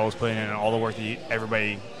work that Merrill was putting in and all the work that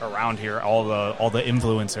everybody around here, all the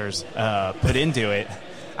influencers put into it.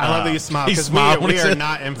 I love that you smile, because we are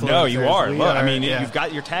not influencers. No, you are. You've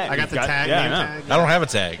got your tag. I got the tag. Tag. I don't have a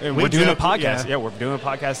tag. We're doing a podcast. Yeah, we're doing a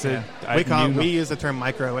podcast. We use the term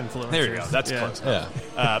micro influencers. There you go. That's close. Yeah.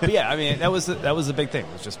 But yeah, I mean that was the big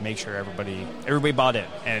thing, was just make sure everybody bought in,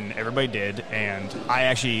 and everybody did. And I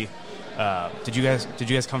actually did you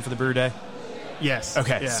guys come for the brew day? Yes.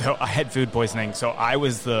 Okay. Yeah. So I had food poisoning. So I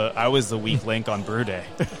was the weak link on brew day,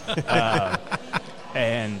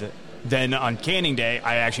 and then on canning day,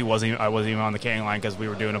 I actually wasn't even on the canning line because we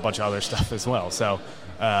were doing a bunch of other stuff as well. So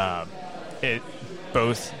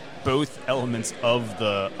both elements of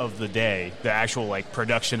the day, the actual like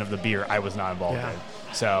production of the beer, I was not involved in.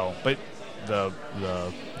 So, but the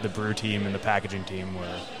brew team and the packaging team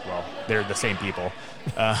they're the same people.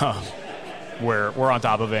 We're on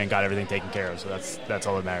top of it and got everything taken care of. So that's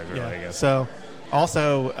all that matters, really, I guess. So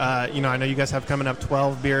also, I know you guys have coming up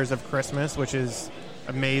 12 beers of Christmas, which is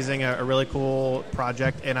amazing, a really cool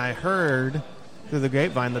project. And I heard through the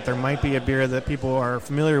grapevine that there might be a beer that people are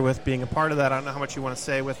familiar with being a part of that. I don't know how much you want to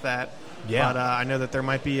say with that. Yeah. But I know that there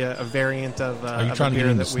might be a variant of are you trying to get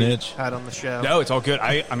in the snitch? Had on the show. No, it's all good.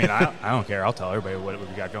 I mean, I don't care. I'll tell everybody what we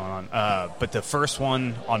got going on. But the first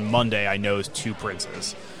one on Monday I know is Two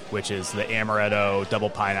Princes, which is the Amaretto Double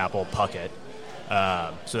Pineapple Puckett.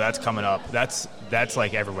 So that's coming up. That's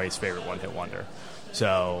like everybody's favorite one-hit wonder.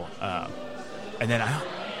 So, and then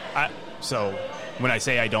so when I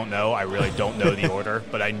say I don't know, I really don't know the order,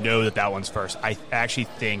 but I know that one's first. I actually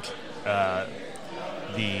think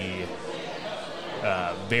the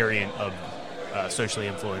variant of Socially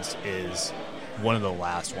Influenced is one of the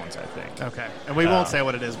last ones, I think. Okay, and we won't say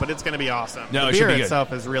what it is, but it's going to be awesome. No, the beer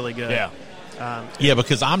itself is really good. Yeah. Yeah,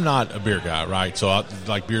 because I'm not a beer guy, right? So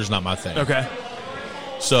beer's not my thing. Okay.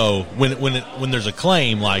 So when there's a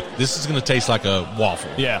claim like this is going to taste like a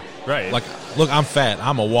waffle, yeah, right. Like, look, I'm fat.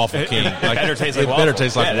 I'm a waffle king. It better taste like waffle. It better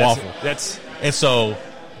taste like a waffle. That's and so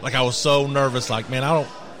like I was so nervous. Like, man,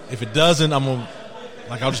 if it doesn't, I'm gonna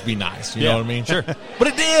I'll just be nice. You know what I mean? Sure. But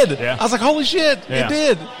it did. Yeah. I was like, holy shit, it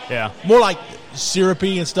did. Yeah. More like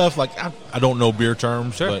syrupy and stuff. Like I don't know beer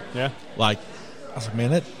terms, but like I was like,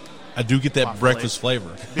 man, I do get that breakfast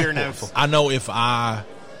flavor. Beer notes. I know if I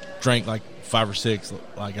drank like 5 or 6,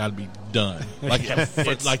 like I'd be done. Like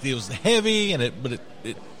it was heavy, and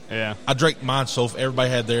yeah. I drank mine, so everybody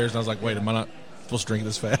had theirs, and I was like, wait, am I not supposed to drink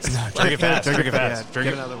this fast? Drink it fast. Drink it fast. Yeah, Drink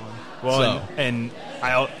get it. another one. Well, and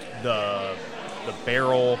the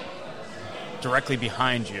barrel directly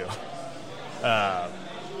behind you.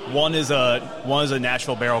 One is a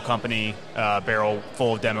Nashville barrel company barrel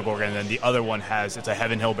full of Demogorgon, and then the other one it's a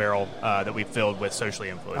Heaven Hill barrel that we filled with Socially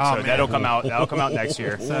Influenced. Oh, so man. that'll come out next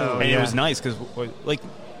year. And it was nice because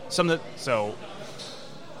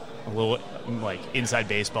a little like inside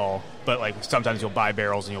baseball, but like sometimes you'll buy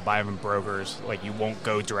barrels and you'll buy them from brokers. Like you won't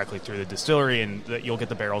go directly through the distillery, and you'll get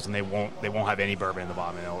the barrels and they won't have any bourbon in the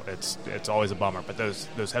bottom. It's always a bummer. But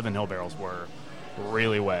those Heaven Hill barrels were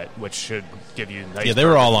really wet, which should give you nice. Yeah, they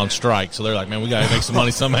were all on strike, so they're like, man, we got to make some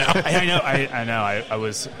money somehow. I know.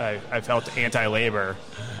 I felt anti-labor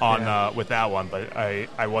on with that one, but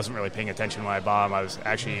I wasn't really paying attention when I bought them.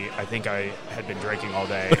 I think I had been drinking all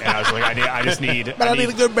day, and I was like, I need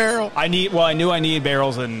a good barrel. I knew I needed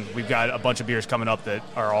barrels, and we've got a bunch of beers coming up that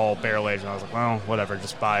are all barrel aged, and I was like, well, whatever,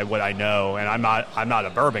 just buy what I know, and I'm not a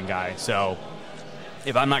bourbon guy, so.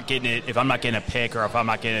 If I'm not getting a pick, or if I'm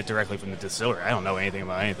not getting it directly from the distillery, I don't know anything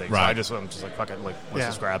about anything. Right. So I'm just like, fuck it, let's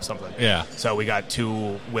just grab something. Yeah. So we got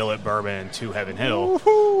 2 Willet Bourbon and 2 Heaven Hill.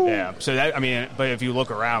 Woo-hoo. Yeah. So but if you look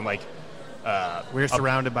around, like we're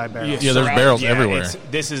surrounded by barrels. Yeah, there's barrels everywhere.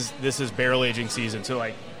 This is barrel aging season. So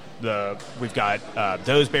like we've got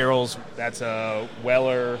those barrels. That's a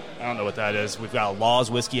Weller. I don't know what that is. We've got a Laws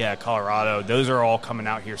whiskey out of Colorado. Those are all coming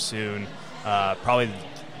out here soon. Probably the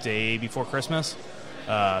day before Christmas.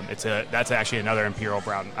 That's actually another Imperial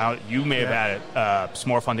Brown. You may have had it.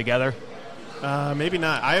 S'more Fun Together. Maybe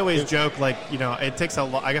not. I always joke, like, it takes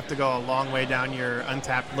I have to go a long way down your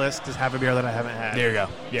Untapped list to have a beer that I haven't had. There you go.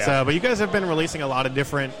 Yeah. So, but you guys have been releasing a lot of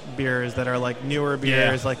different beers that are like newer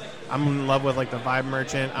beers. Yeah. Like I'm in love with like the Vibe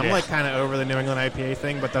Merchant. I'm like kind of over the New England IPA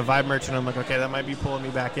thing, but the Vibe Merchant, I'm like, okay, that might be pulling me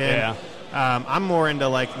back in. Yeah. I'm more into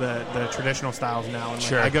like the traditional styles now, and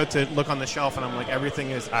Sure. I go to look on the shelf and I'm like,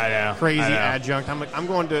 everything is I crazy know. adjunct. I'm like, I'm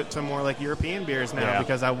going to more like European beers now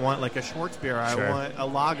because I want like a Schwartz beer. Sure. I want a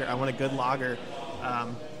lager. I want a good lager.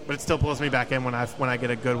 But it still pulls me back in when I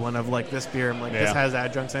get a good one of like this beer. I'm like, this has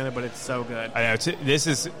adjuncts in it, but it's so good. I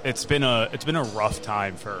know. It's been a rough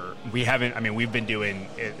time for. We've been doing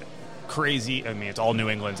it crazy. I mean, it's all New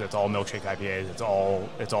England's. It's all milkshake IPAs.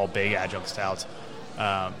 It's all big adjunct stouts.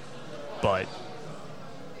 But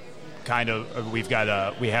kind of we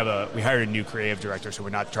hired a new creative director, so we're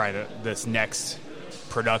not trying to this next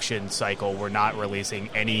production cycle. We're not releasing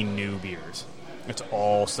any new beers. It's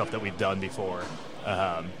all stuff that we've done before.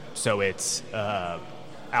 So it's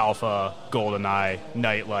Alpha, GoldenEye,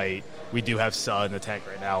 Nightlight. We do have Sun in the tank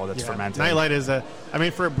right now that's fermenting. Nightlight is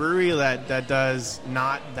for a brewery that does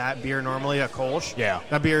not that beer normally, a Kolsch. Yeah.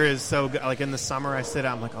 That beer is so good. Like in the summer, I sit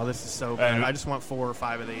out, I'm like, oh, this is so good. I just want 4 or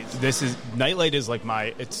 5 of these. Nightlight is like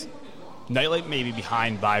Nightlight maybe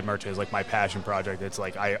behind Vibe Merchant is like my passion project. It's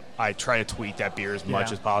like I try to tweak that beer as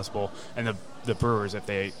much as possible, and the brewers, if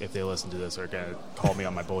they listen to this, are gonna call me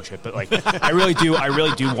on my bullshit. But like I really do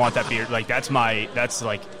want that beer. Like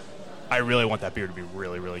I really want that beer to be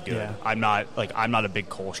really, really good. Yeah. I'm not a big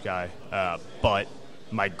Kolsch guy, but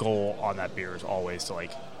my goal on that beer is always to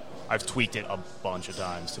I've tweaked it a bunch of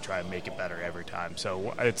times to try and make it better every time.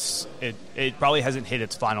 So it probably hasn't hit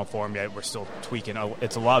its final form yet. We're still tweaking.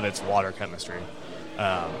 It's a lot of it's water chemistry,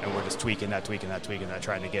 and we're just tweaking that, trying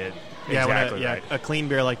to get it exactly right. A clean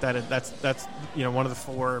beer like that. That's one of the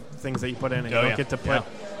 4 things that you put in, and you don't get to put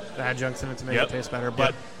the adjuncts in it to make it taste better.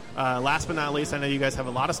 But last but not least, I know you guys have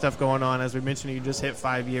a lot of stuff going on. As we mentioned, you just hit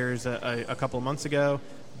 5 years a couple of months ago.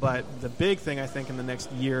 But the big thing, I think, in the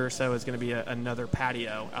next year or so is going to be another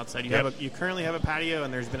patio outside. You currently have a patio,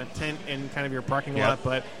 and there's been a tent in kind of your parking lot.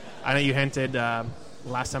 But I know you hinted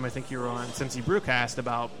last time I think you were on Cincy Brewcast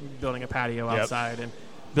about building a patio outside. And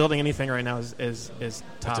building anything right now is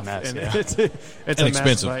tough. It's a mess. And it's and a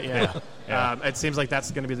expensive. Mess, but it seems like that's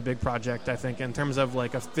going to be the big project, I think, in terms of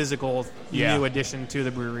like a physical new addition to the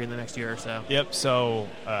brewery in the next year or so. Yep. So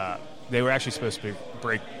they were actually supposed to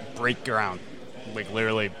break ground. Like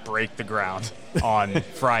literally break the ground on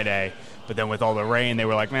Friday, but then with all the rain, they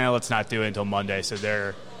were like, "Man, let's not do it until Monday." So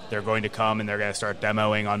they're going to come and they're going to start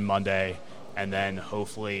demoing on Monday, and then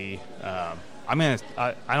hopefully, I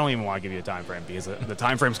don't even want to give you a time frame because the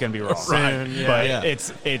time frame's going to be wrong. Soon,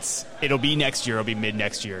 but it'll be next year. It'll be mid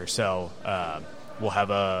next year. So we'll have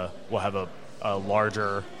a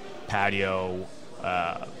larger patio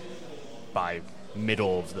by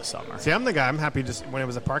middle of the summer. See, I'm the guy. I'm happy just when it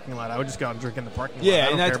was a parking lot, I would just go out and drink in the parking lot. Yeah,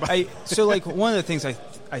 and so like one of the things I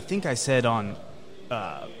think I said on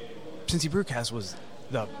Cincy Brewcast was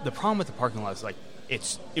the problem with the parking lot is like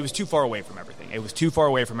it was too far away from everything. It was too far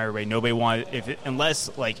away from everybody. Nobody wanted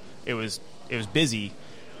unless like it was busy.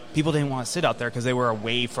 People didn't want to sit out there because they were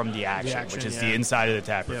away from the action which is the inside of the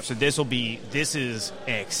tap room. Yep. So this is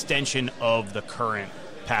an extension of the current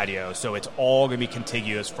patio. So it's all going to be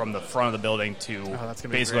contiguous from the front of the building to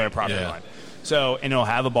basically our property line. So, and it'll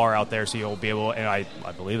have a bar out there, so you'll be able, and I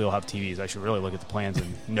believe it'll have TVs. I should really look at the plans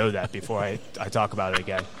and know that before I talk about it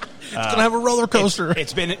again. It's going to have a roller coaster.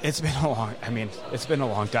 It's been a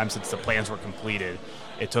long time since the plans were completed.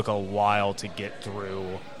 It took a while to get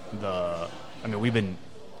through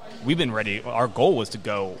we've been ready. Our goal was to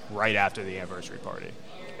go right after the anniversary party,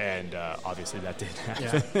 and obviously that didn't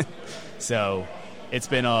happen. Yeah. So it's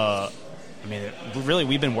been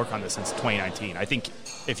we've been working on this since 2019. I think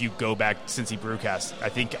if you go back Cincy Brewcast, I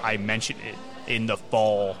think I mentioned it in the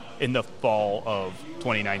fall of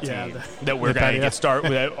 2019 that we're going to get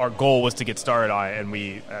started. Our goal was to get started on it,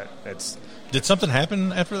 and Did something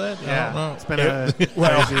happen after that? Yeah, I don't know. It's been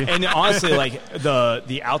crazy. And honestly, like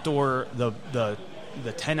the outdoor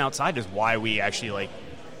the tent outside is why we actually like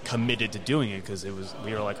committed to doing it, because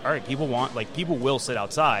we were like, all right, people will sit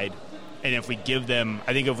outside. And if we give them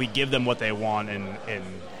what they want and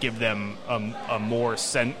give them a more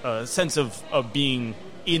sense of being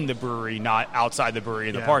in the brewery, not outside the brewery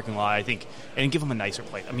in the parking lot, I think, and give them a nicer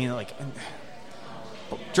place. I mean, like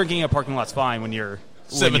drinking in a parking lot's fine when you're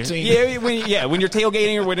 17. When you're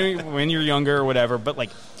tailgating or when you're younger or whatever. But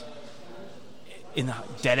like in the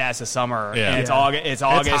dead ass of summer, and it's August. It's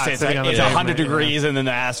 100 degrees, and then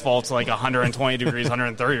the asphalt's like 120 degrees,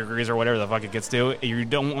 130 degrees, or whatever the fuck it gets to. You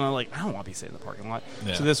don't want to I don't want to be sitting in the parking lot.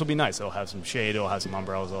 Yeah. So this will be nice. It'll have some shade. It'll have some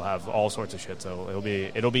umbrellas. It'll have all sorts of shit. So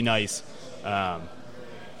it'll be nice.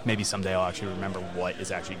 Maybe someday I'll actually remember what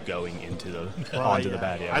is actually going into onto the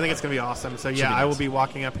patio. I think it's gonna be awesome. So nice. I will be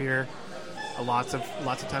walking up here lots of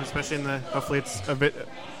times, especially in the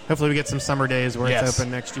hopefully we get some summer days where it's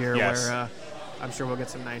open next year. Yes. Where I'm sure we'll get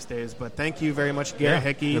some nice days. But thank you very much, Garrett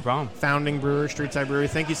Hickey, no problem. Founding brewer, Streetside Brewery.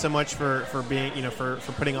 Thank you so much for being for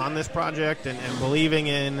putting on this project and believing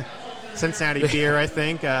in Cincinnati beer. I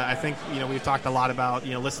think we've talked a lot about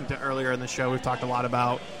listened to earlier in the show. We've talked a lot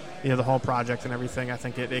about the whole project and everything. I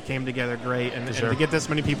think it came together great, and to get this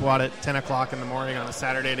many people out at 10 o'clock in the morning on a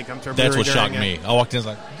Saturday to come to a brewery. That's what shocked me. I walked in, I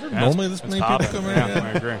was like, normally this many people come in? Yeah, I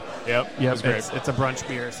agree. Yep. It's a brunch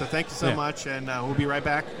beer. So thank you so much, and we'll be right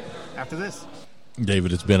back after this.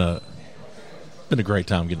 David, it's been a great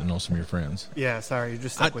time getting to know some of your friends. Yeah, sorry, you're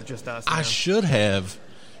just stuck with just us. I should have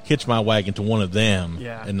hitched my wagon to one of them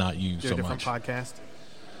and not you so much. Do a different podcast.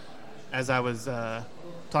 As I was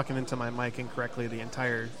talking into my mic incorrectly the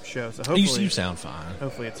entire show, so hopefully you sound fine.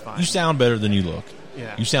 Hopefully it's fine. You sound better than you look.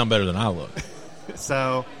 Yeah. You sound better than I look.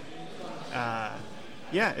 So,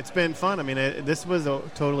 it's been fun. I mean, this was a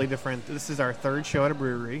totally different. This is our third show at a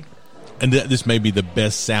brewery. And this may be the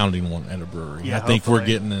best sounding one at a brewery. Yeah, I think hopefully. we're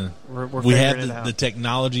getting we have the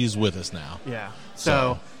technology is with us now. Yeah.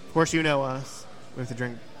 So of course you know us. We have to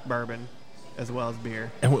drink bourbon as well as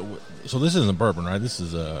beer. And so this isn't bourbon, right? This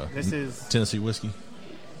is Tennessee whiskey.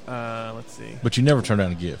 Let's see. But you never turn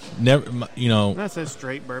down a gift. Never, No, it says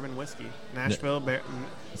straight bourbon whiskey. Nashville.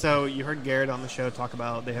 So you heard Garrett on the show talk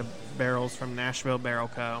about they have barrels from Nashville Barrel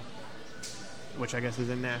Co., which I guess is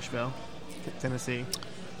in Nashville, Tennessee.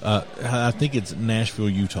 I think it's Nashville,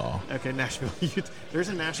 Utah. Okay, Nashville, Utah. There's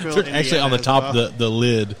a Nashville, Indiana actually, on the top, well. the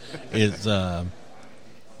lid is the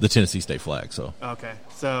Tennessee state flag. So okay,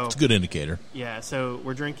 so it's a good indicator. Yeah, so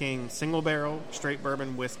we're drinking single barrel straight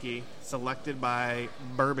bourbon whiskey selected by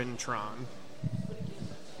Bourbontron.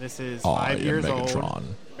 This is 5 years Megatron.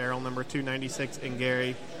 old. Barrel number 296. And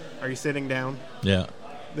Gary, are you sitting down? Yeah.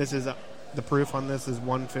 This is the proof on this is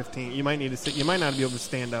 115. You might need to sit. You might not be able to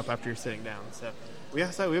stand up after you're sitting down. So we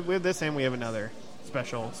have this, and we have another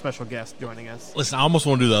special guest joining us. Listen, I almost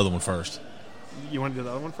want to do the other one first. You want to do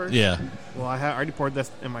the other one first? Yeah. Well, I already poured this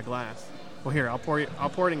in my glass. Well, here I'll pour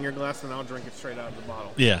it in your glass, and I'll drink it straight out of the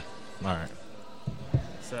bottle. Yeah. All right.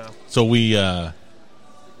 So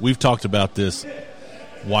we've talked about this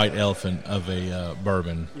white elephant of a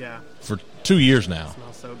bourbon. Yeah. For 2 years now. It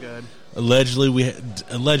smells so good.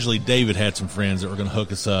 Allegedly, David had some friends that were going to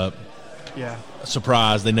hook us up. Yeah.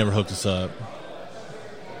 Surprise! They never hooked us up.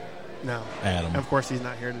 No. Adam. Of course, he's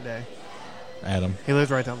not here today. Adam. He lives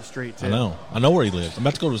right down the street, too. I know where he lives. I'm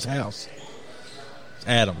about to go to his house. It's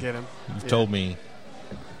Adam. Get him. You've told me.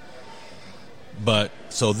 But,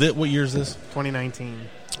 so what year is this? 2019.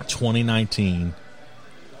 2019.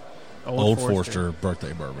 Old Forester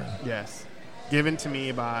birthday bourbon. Yes. Given to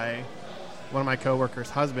me by one of my coworkers'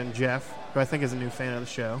 husband, Jeff, who I think is a new fan of the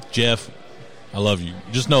show. Jeff, I love you.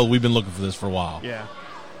 Just know we've been looking for this for a while. Yeah.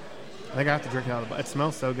 I think I have to drink it out of the bottle. It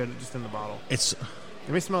smells so good just in the bottle. Let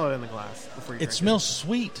me smell it in the glass before you drink it. It smells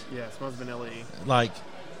sweet. Yeah, it smells vanilla-y. Like,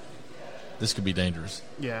 this could be dangerous.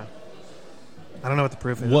 Yeah. I don't know what the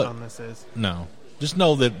proof on this is. No. Just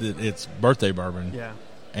know that it's birthday bourbon. Yeah.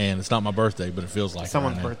 And it's not my birthday, but it feels like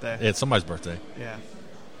someone's right birthday. It's somebody's birthday. Yeah.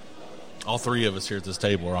 All three of us here at this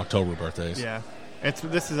table are October birthdays. Yeah.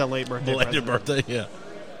 This is a late birthday. Belated birthday, yeah.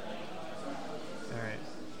 All right.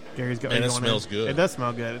 Gary's going. And it smells good. It does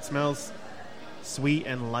smell good. It smells sweet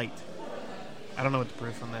and light. I don't know what the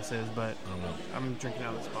proof on this is, but I don't know. I'm drinking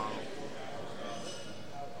out of this bottle.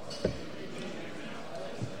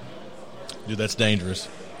 Dude, that's dangerous.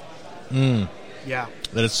 Yeah.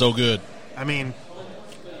 That is so good. I mean,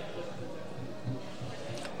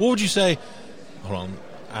 what would you say? Hold on.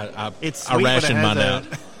 I sweet, rationed mine out.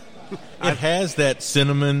 It has that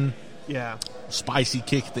cinnamon, spicy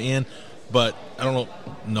kick at the end, but I don't know.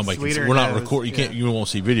 Nobody can see. We're not recording. You won't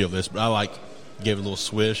see video of this, but I gave it a little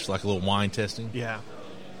swish, like a little wine testing. Yeah,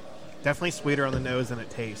 definitely sweeter on the nose than it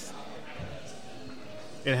tastes.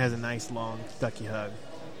 It has a nice long ducky hug,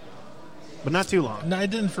 but not too long. No, it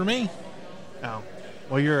didn't for me. Oh,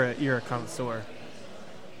 well, you're a connoisseur.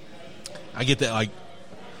 I get that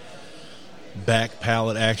back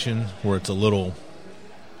palate action where it's a little,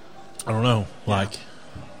 I don't know, I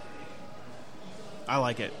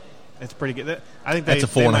like it. It's pretty good. I think that's a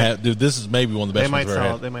 4.5. Dude, this is maybe one of the best ones I've ever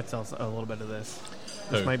had. They might sell a little bit of this.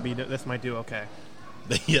 This might do okay.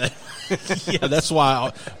 Yeah, yeah. That's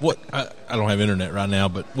why. I don't have internet right now,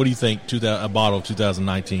 but what do you think? A bottle of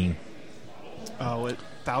 2019. Oh,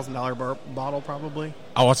 $1,000 bottle probably.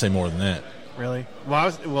 Oh, I'd say more than that. Really?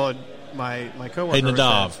 Well, my coworker. Hey,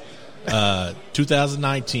 Nadav,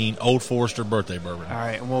 2019 Old Forester birthday bourbon. All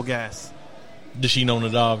right, and we'll guess. Does she know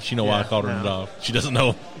Nadav? She know why I called her Nadav? She doesn't know.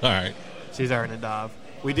 All right. She's our Nadav.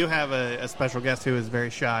 We do have a special guest who is very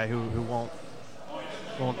shy, who won't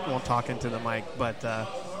talk into the mic, but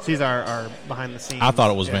she's our behind the scenes. I thought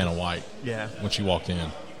it was Vanna White. Yeah. When she walked in. All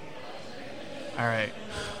right.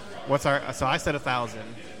 So I said 1,000.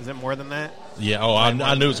 Is it more than that? Yeah. Oh, I knew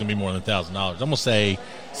it was going to be more than $1,000. I'm going to say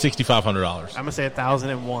 $6,500. I'm going to say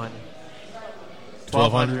 1,001.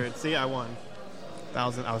 1,200. See, I won.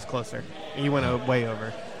 1,000. I was closer. You went way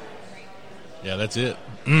over. Yeah, that's it.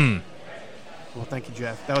 Well, thank you,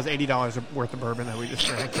 Jeff. That was $80 worth of bourbon that we just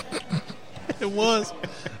drank. It was.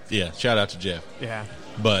 Yeah, shout out to Jeff. Yeah.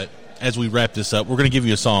 But as we wrap this up, we're going to give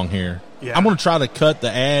you a song here. Yeah. I'm going to try to cut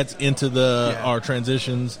the ads into our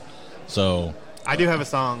transitions. So I do have a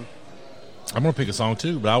song. I'm going to pick a song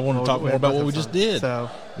too, but I want to talk more about what we just did. So,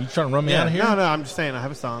 are you trying to run me out of here? No, I'm just saying I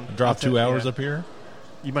have a song. Drop 2 hours up here?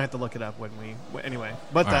 You might have to look it up anyway.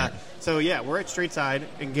 But right. So yeah, we're at Streetside,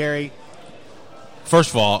 and Gary. First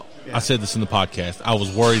of all, I said this in the podcast. I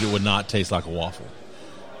was worried it would not taste like a waffle.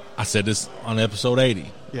 I said this on episode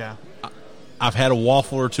 80. Yeah. I've had a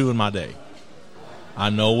waffle or two in my day. I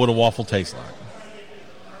know what a waffle tastes like.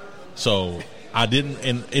 So I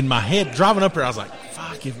didn't, in my head, driving up here, I was like,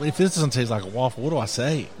 fuck, if this doesn't taste like a waffle, what do I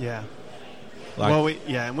say? Yeah.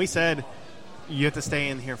 And we said you have to stay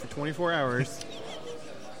in here for 24 hours.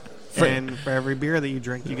 And for every beer that you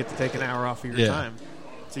drink, you get to take an hour off of your time.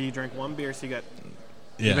 So you drink one beer, so you've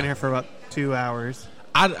been here for about 2 hours.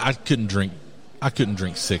 I couldn't drink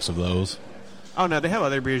 6 of those. Oh no, they have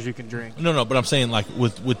other beers you can drink. No, but I'm saying like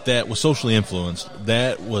with that, with Socially Influenced,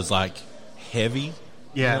 that was like heavy.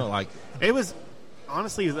 Yeah, it was.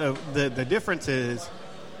 Honestly, the difference is,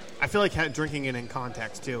 I feel like drinking it in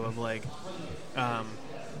context too of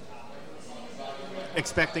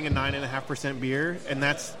expecting a 9.5% beer, and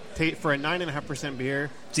that's for a 9.5% beer.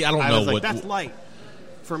 See, I don't know what that's light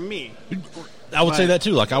for me. I would say that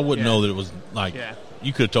too. Like I wouldn't know that it was like. Yeah.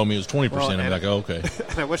 You could have told me it was 20%. I'd be like, oh, okay.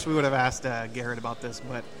 And I wish we would have asked Garrett about this,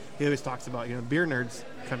 but he always talks about, beer nerds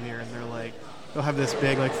come here and they're like, they'll have this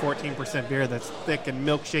big 14% beer that's thick and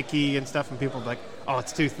milkshakey and stuff, and people are like, oh,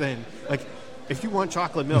 it's too thin. Like, if you want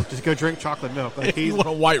chocolate milk, just go drink chocolate milk. Like, if you want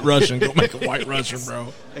a White Russian, go make a White Russian,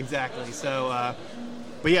 bro. Exactly. So,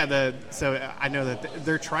 but yeah, so I know that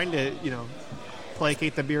they're trying to,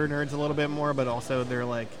 placate the beer nerds a little bit more, but also they're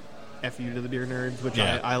like, F you to the beer nerds, which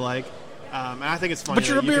I like. And I think it's funny. But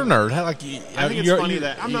you're a beer nerd. I think it's funny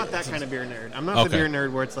that I'm not that kind of beer nerd. I'm not the beer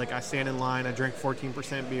nerd where it's like I stand in line, I drink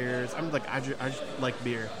 14% beers. I'm like I just like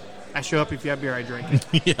beer. I show up, if you have beer, I drink it.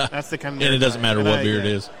 Yeah, that's the kind of. And it doesn't matter what beer it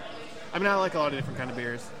is. I mean, I like a lot of different kind of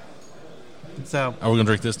beers. So are we gonna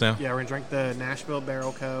drink this now? Yeah, we're gonna drink the Nashville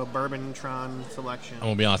Barrel Co. Bourbon Tron selection. I'm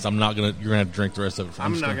gonna be honest. You're gonna have to drink the rest of it.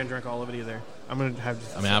 I'm not gonna drink all of it either. I'm gonna have.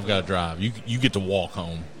 I've got to drive. You get to walk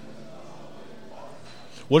home.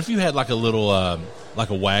 What if you had like a little, like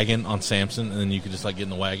a wagon on Samson, and then you could just like get in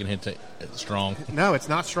the wagon and hit it strong? No, it's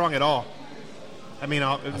not strong at all. I mean,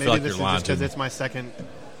 maybe like this is just because it's my second.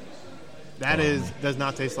 That does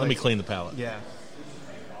not taste like. Let me clean the palate. Yeah.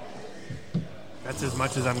 That's as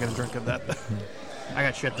much as I'm going to drink of that. I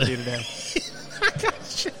got shit to do today. I got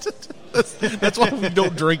shit to do. That's why we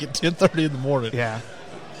don't drink at 10:30 in the morning. Yeah.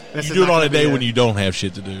 You do it on a day when you don't have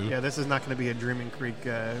shit to do. Yeah, this is not going to be a Dreaming Creek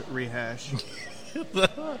rehash.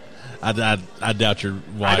 I doubt your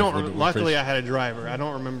wife. Luckily, I had a driver. I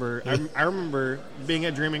don't remember. I remember being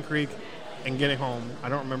at Dreaming Creek and getting home. I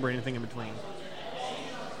don't remember anything in between.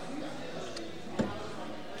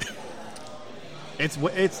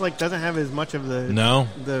 It's like doesn't have as much of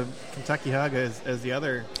the Kentucky Hug as the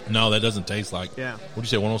other. No, that doesn't taste like. Yeah. What'd you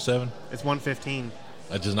say? 107. It's 115.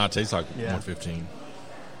 That does not taste like 115.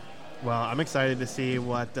 Well, I'm excited to see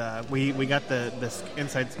what we got the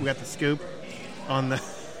insights. We got the scoop on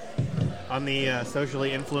the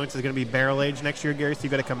socially influenced is going to be barrel aged next year, Gary. So you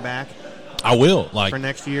got to come back. I will for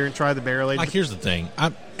next year and try the barrel aged. Like, here's the thing: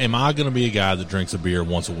 am I going to be a guy that drinks a beer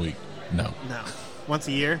once a week? No. Once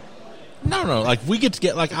a year. No. Like we get to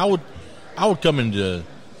get like I would come into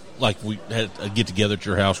like we had a get together at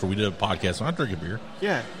your house where we did a podcast and I drink a beer.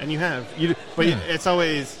 Yeah, and you have but it's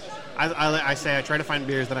always I say I try to find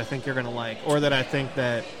beers that I think you're going to like or that I think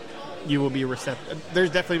that you will be receptive. There's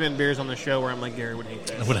definitely been beers on the show where I'm like Gary would hate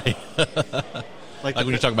this. Like when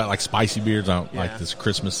you talk about like spicy beers, I don't like this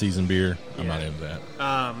Christmas season beer. I'm not into that.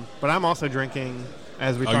 But I'm also drinking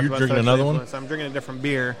as we talked about. You're drinking another one? I'm drinking a different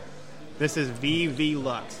beer. This is VV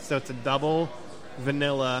Lux. So it's a double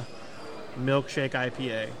vanilla milkshake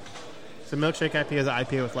IPA. So milkshake IPA is an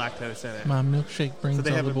IPA with lactose in it. My milkshake brings all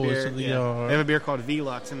the boys to the yard. They have a beer called V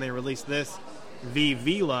Lux, and they released this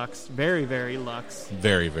VV Lux, very, very Lux.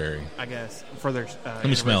 Very, very. I guess, for their Let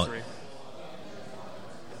me smell it.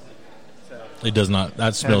 So, it does not.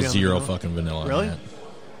 That smells zero fucking vanilla. Really? It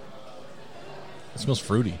smells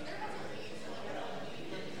fruity.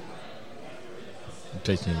 You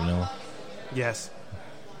tasting vanilla? Yes.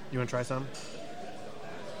 You want to try some?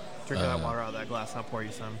 Drink that water out of that glass. I'll pour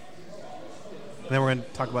you some. And then we're going to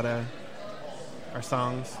talk about our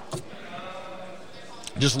songs.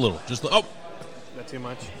 Just a little. Oh! Is that too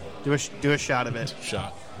much? Do a shot of it.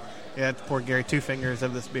 Shot. Yeah, pour Gary 2 fingers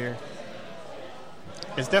of this beer.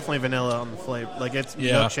 It's definitely vanilla on the flavor. Like, it's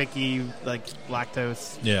milkshakey, like,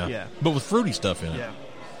 lactose. Yeah. But with fruity stuff in it. Yeah.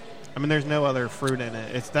 I mean, there's no other fruit in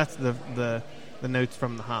it. That's the notes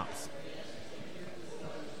from the hops.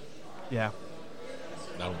 Yeah.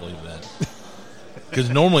 I don't believe that. Because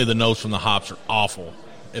normally the notes from the hops are awful.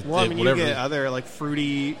 You get other, like,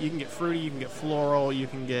 fruity. You can get fruity, you can get floral, you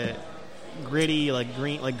can get gritty, like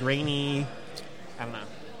grainy. I don't know.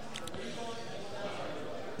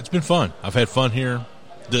 It's been fun. I've had fun here.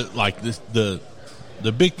 The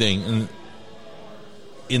big thing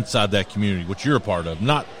inside that community, which you're a part of,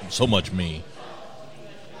 not so much me.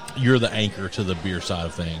 You're the anchor to the beer side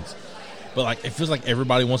of things. But like it feels like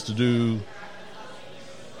everybody wants to do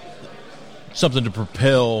something to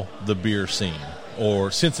propel the beer scene or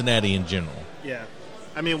Cincinnati in general. Yeah.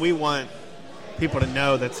 I mean, we want people to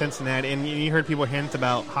know that Cincinnati, and you heard people hint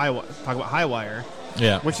about talk about Highwire,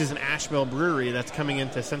 which is an Asheville brewery that's coming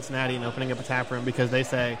into Cincinnati and opening up a tap room because they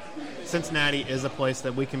say Cincinnati is a place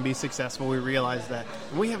that we can be successful. We realize that.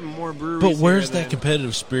 And we have more breweries. But where's that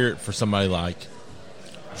competitive spirit for somebody like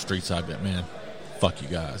Streetside? Man, fuck you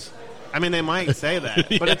guys. I mean, they might say that,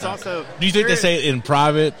 but it's also. Do you think they say it in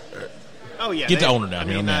private? Oh yeah, get the owner down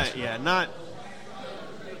here. Not.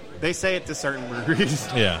 They say it to certain breweries.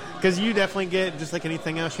 Yeah, because you definitely get, just like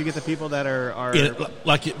anything else, you get the people that are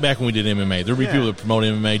like back when we did MMA. There'd be people that promote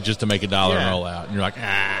MMA just to make $1 and roll out, and you're like,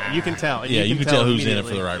 you can tell. Yeah, you can tell who's in it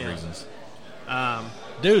for the right reasons.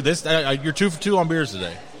 Dude, this you're 2 for 2 on beers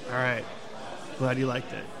today. All right, glad you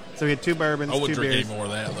liked it. So we had 2 bourbons, 2 beers. I wouldn't drink any more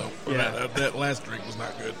of that though. Yeah, that last drink was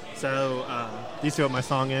not good. So, do you see what my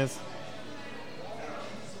song is?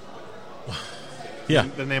 Yeah,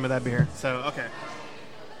 the name of that beer. So, okay.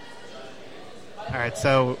 All right,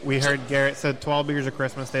 so we heard Garrett said 12 Beers of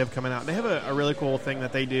Christmas they have coming out. They have a really cool thing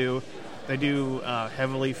that they do. They do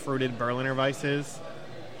heavily fruited Berliner Weisses,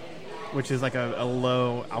 which is like a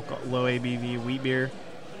low ABV wheat beer.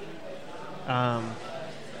 And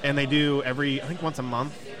they do I think once a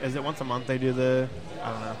month. Is it once a month they do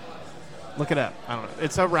I don't know. Look it up. I don't know.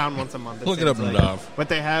 It's around once a month. Look it up and dive. But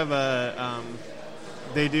they have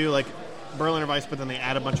they do like Berliner Weiss, but then they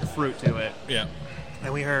add a bunch of fruit to it. Yeah.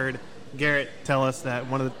 And we heard Garrett tell us that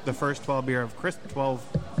one of the first beer of Christmas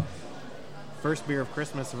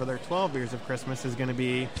for their 12 Beers of Christmas is going to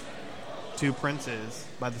be Two Princes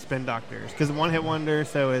by the Spin Doctors. Because One Hit Wonder,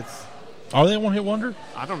 so it's... Are they a one-hit wonder?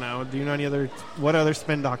 I don't know. Do you know any other... What other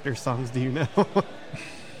Spin Doctor songs do you know?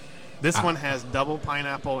 This one has Double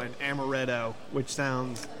Pineapple and Amaretto, which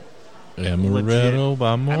sounds... Amaretto legit.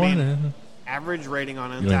 by morning. I mean, average rating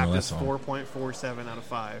on Untappd is 4.47 out of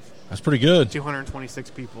 5. That's pretty good. 226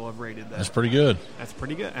 people have rated that. That's pretty good. That's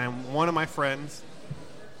pretty good. And one of my friends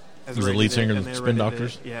has was the lead singer of the Spin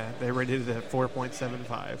Doctors? They rated it at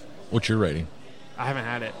 4.75. What's your rating? I haven't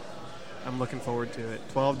had it. I'm looking forward to it.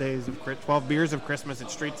 12 beers of Christmas at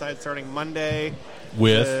Streetside starting Monday.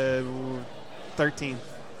 With? 13th.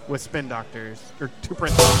 With Spin Doctors. Or Two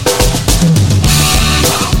Princes.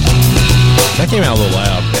 That came out a little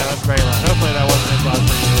loud. Yeah, that's very loud. Hopefully that wasn't as loud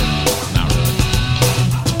for you. Not really.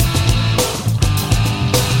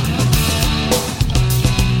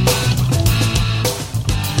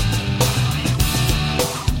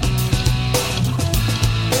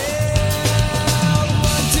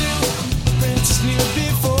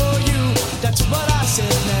 That's what I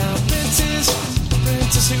said now. Princess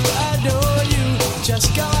who adore you.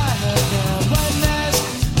 Just go ahead now. One has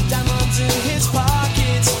diamonds in his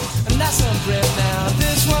pockets. And that's some bread now.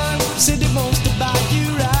 This one said he wants to buy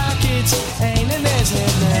you rockets. Ain't in his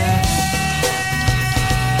head now.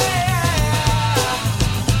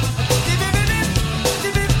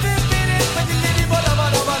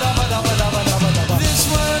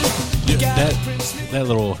 This one, that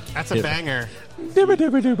little... That's a banger. Yeah,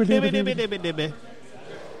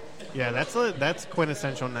 that's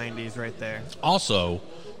quintessential 90s right there. Also,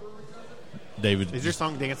 David... Is your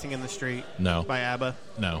song Dancing in the Street? No. By ABBA?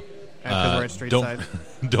 No. Because we're at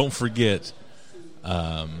Streetside? Don't forget...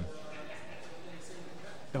 Don't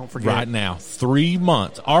forget. Right now, 3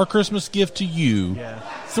 months. Our Christmas gift to you. Yeah.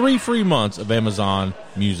 3 free months of Amazon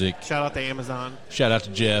Music. Shout out to Amazon. Shout out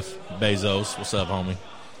to Jeff Bezos. What's up, homie?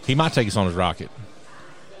 He might take us on his rocket.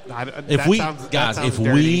 If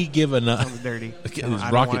we give enough, sounds dirty. His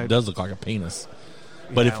rocket does look like a penis.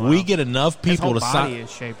 But if we get enough people his to whole body sign,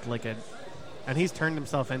 is shaped like a, and he's turned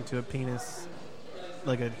himself into a penis,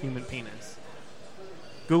 like a human penis.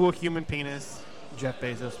 Google human penis, Jeff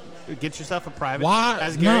Bezos. Get yourself a private. Why?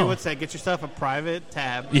 As Gary would say, get yourself a private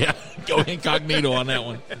tab. Yeah, go incognito on that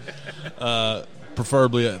one.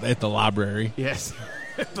 Preferably at the library. Yes.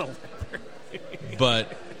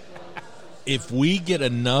 But if we get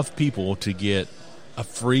enough people to get a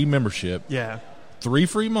free membership, 3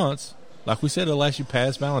 free months, like we said, it'll last you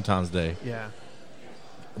past Valentine's Day. Yeah.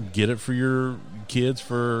 Get it for your kids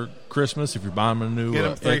for Christmas if you're buying them a new get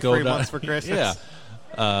them 3 Echo. free months for Christmas. Yeah.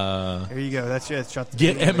 There you go. That's it.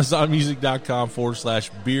 Get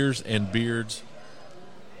AmazonMusic.com/beers and beards,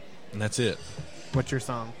 and that's it. What's your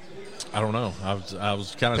song? I don't know. I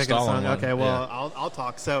was kind of stalling. Okay, well, yeah. I'll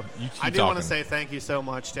talk. So I do want to say thank you so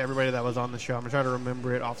much to everybody that was on the show. I'm going to try to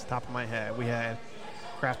remember it off the top of my head. We had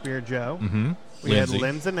Craft Beer Joe. Mm-hmm. We had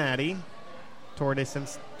Lindsay Tour de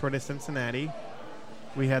Cincinnati.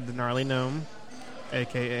 We had the Gnarly Gnome,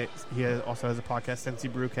 a.k.a. he also has a podcast,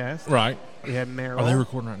 Cincy Brewcast. Right. We had Meryl. Are they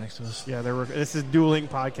recording right next to us? Yeah, this is dueling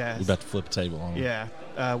podcast. We're about to flip a table on them. Yeah.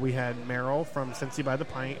 We had Meryl from Cincy by the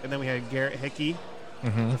Pint, and then we had Garrett Hickey.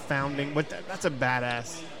 Mm-hmm. The founding, but that's a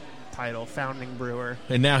badass title, founding brewer.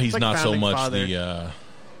 And now he's like not so much father.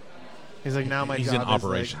 He's like, now my he's job in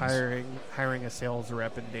operations. is like hiring a sales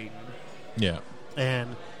rep in Dayton. Yeah,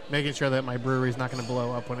 and making sure that my brewery is not going to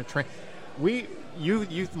blow up when a train.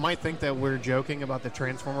 You might think that we're joking about the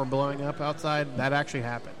transformer blowing up outside. That actually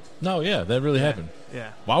happened. No, yeah, that really happened. Yeah.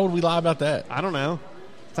 Why would we lie about that? I don't know.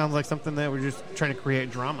 Sounds like something that we're just trying to create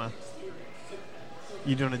drama.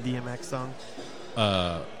 You doing a DMX song?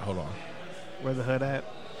 Hold on. Where the hood at?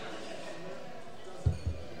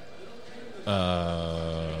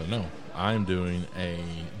 No. I'm doing a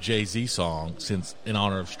Jay-Z song in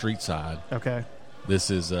honor of Streetside. Okay.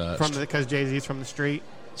 This is because Jay-Z's from the street.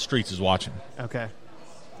 Streets is watching. Okay.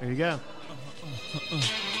 There you go.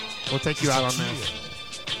 We'll take you out on this.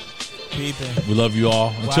 We love you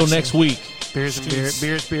all. Until next week. Beers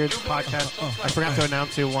podcast. I forgot to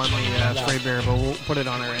announce who won the free beer, but we'll put it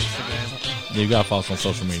on our Instagram. Yeah, you got to follow us on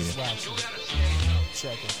social media.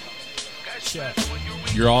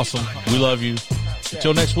 You're awesome. We love you.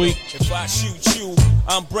 Until next week. If I shoot you,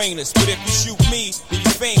 I'm brainless. But if you shoot me, then you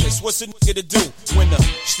famous. What's a nigga to do when the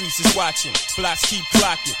streets is watching? Blocks keep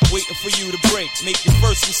clocking, waiting for you to break. Make your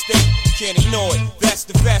first mistake, can't ignore it. That's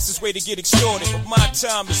the fastest way to get extorted. But my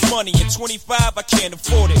time is money, and 25 I can't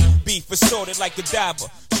afford it. Beef assorted like a diver.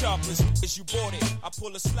 Sharp as you bought it. I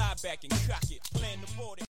pull a slide back and cock it. Plan to board it.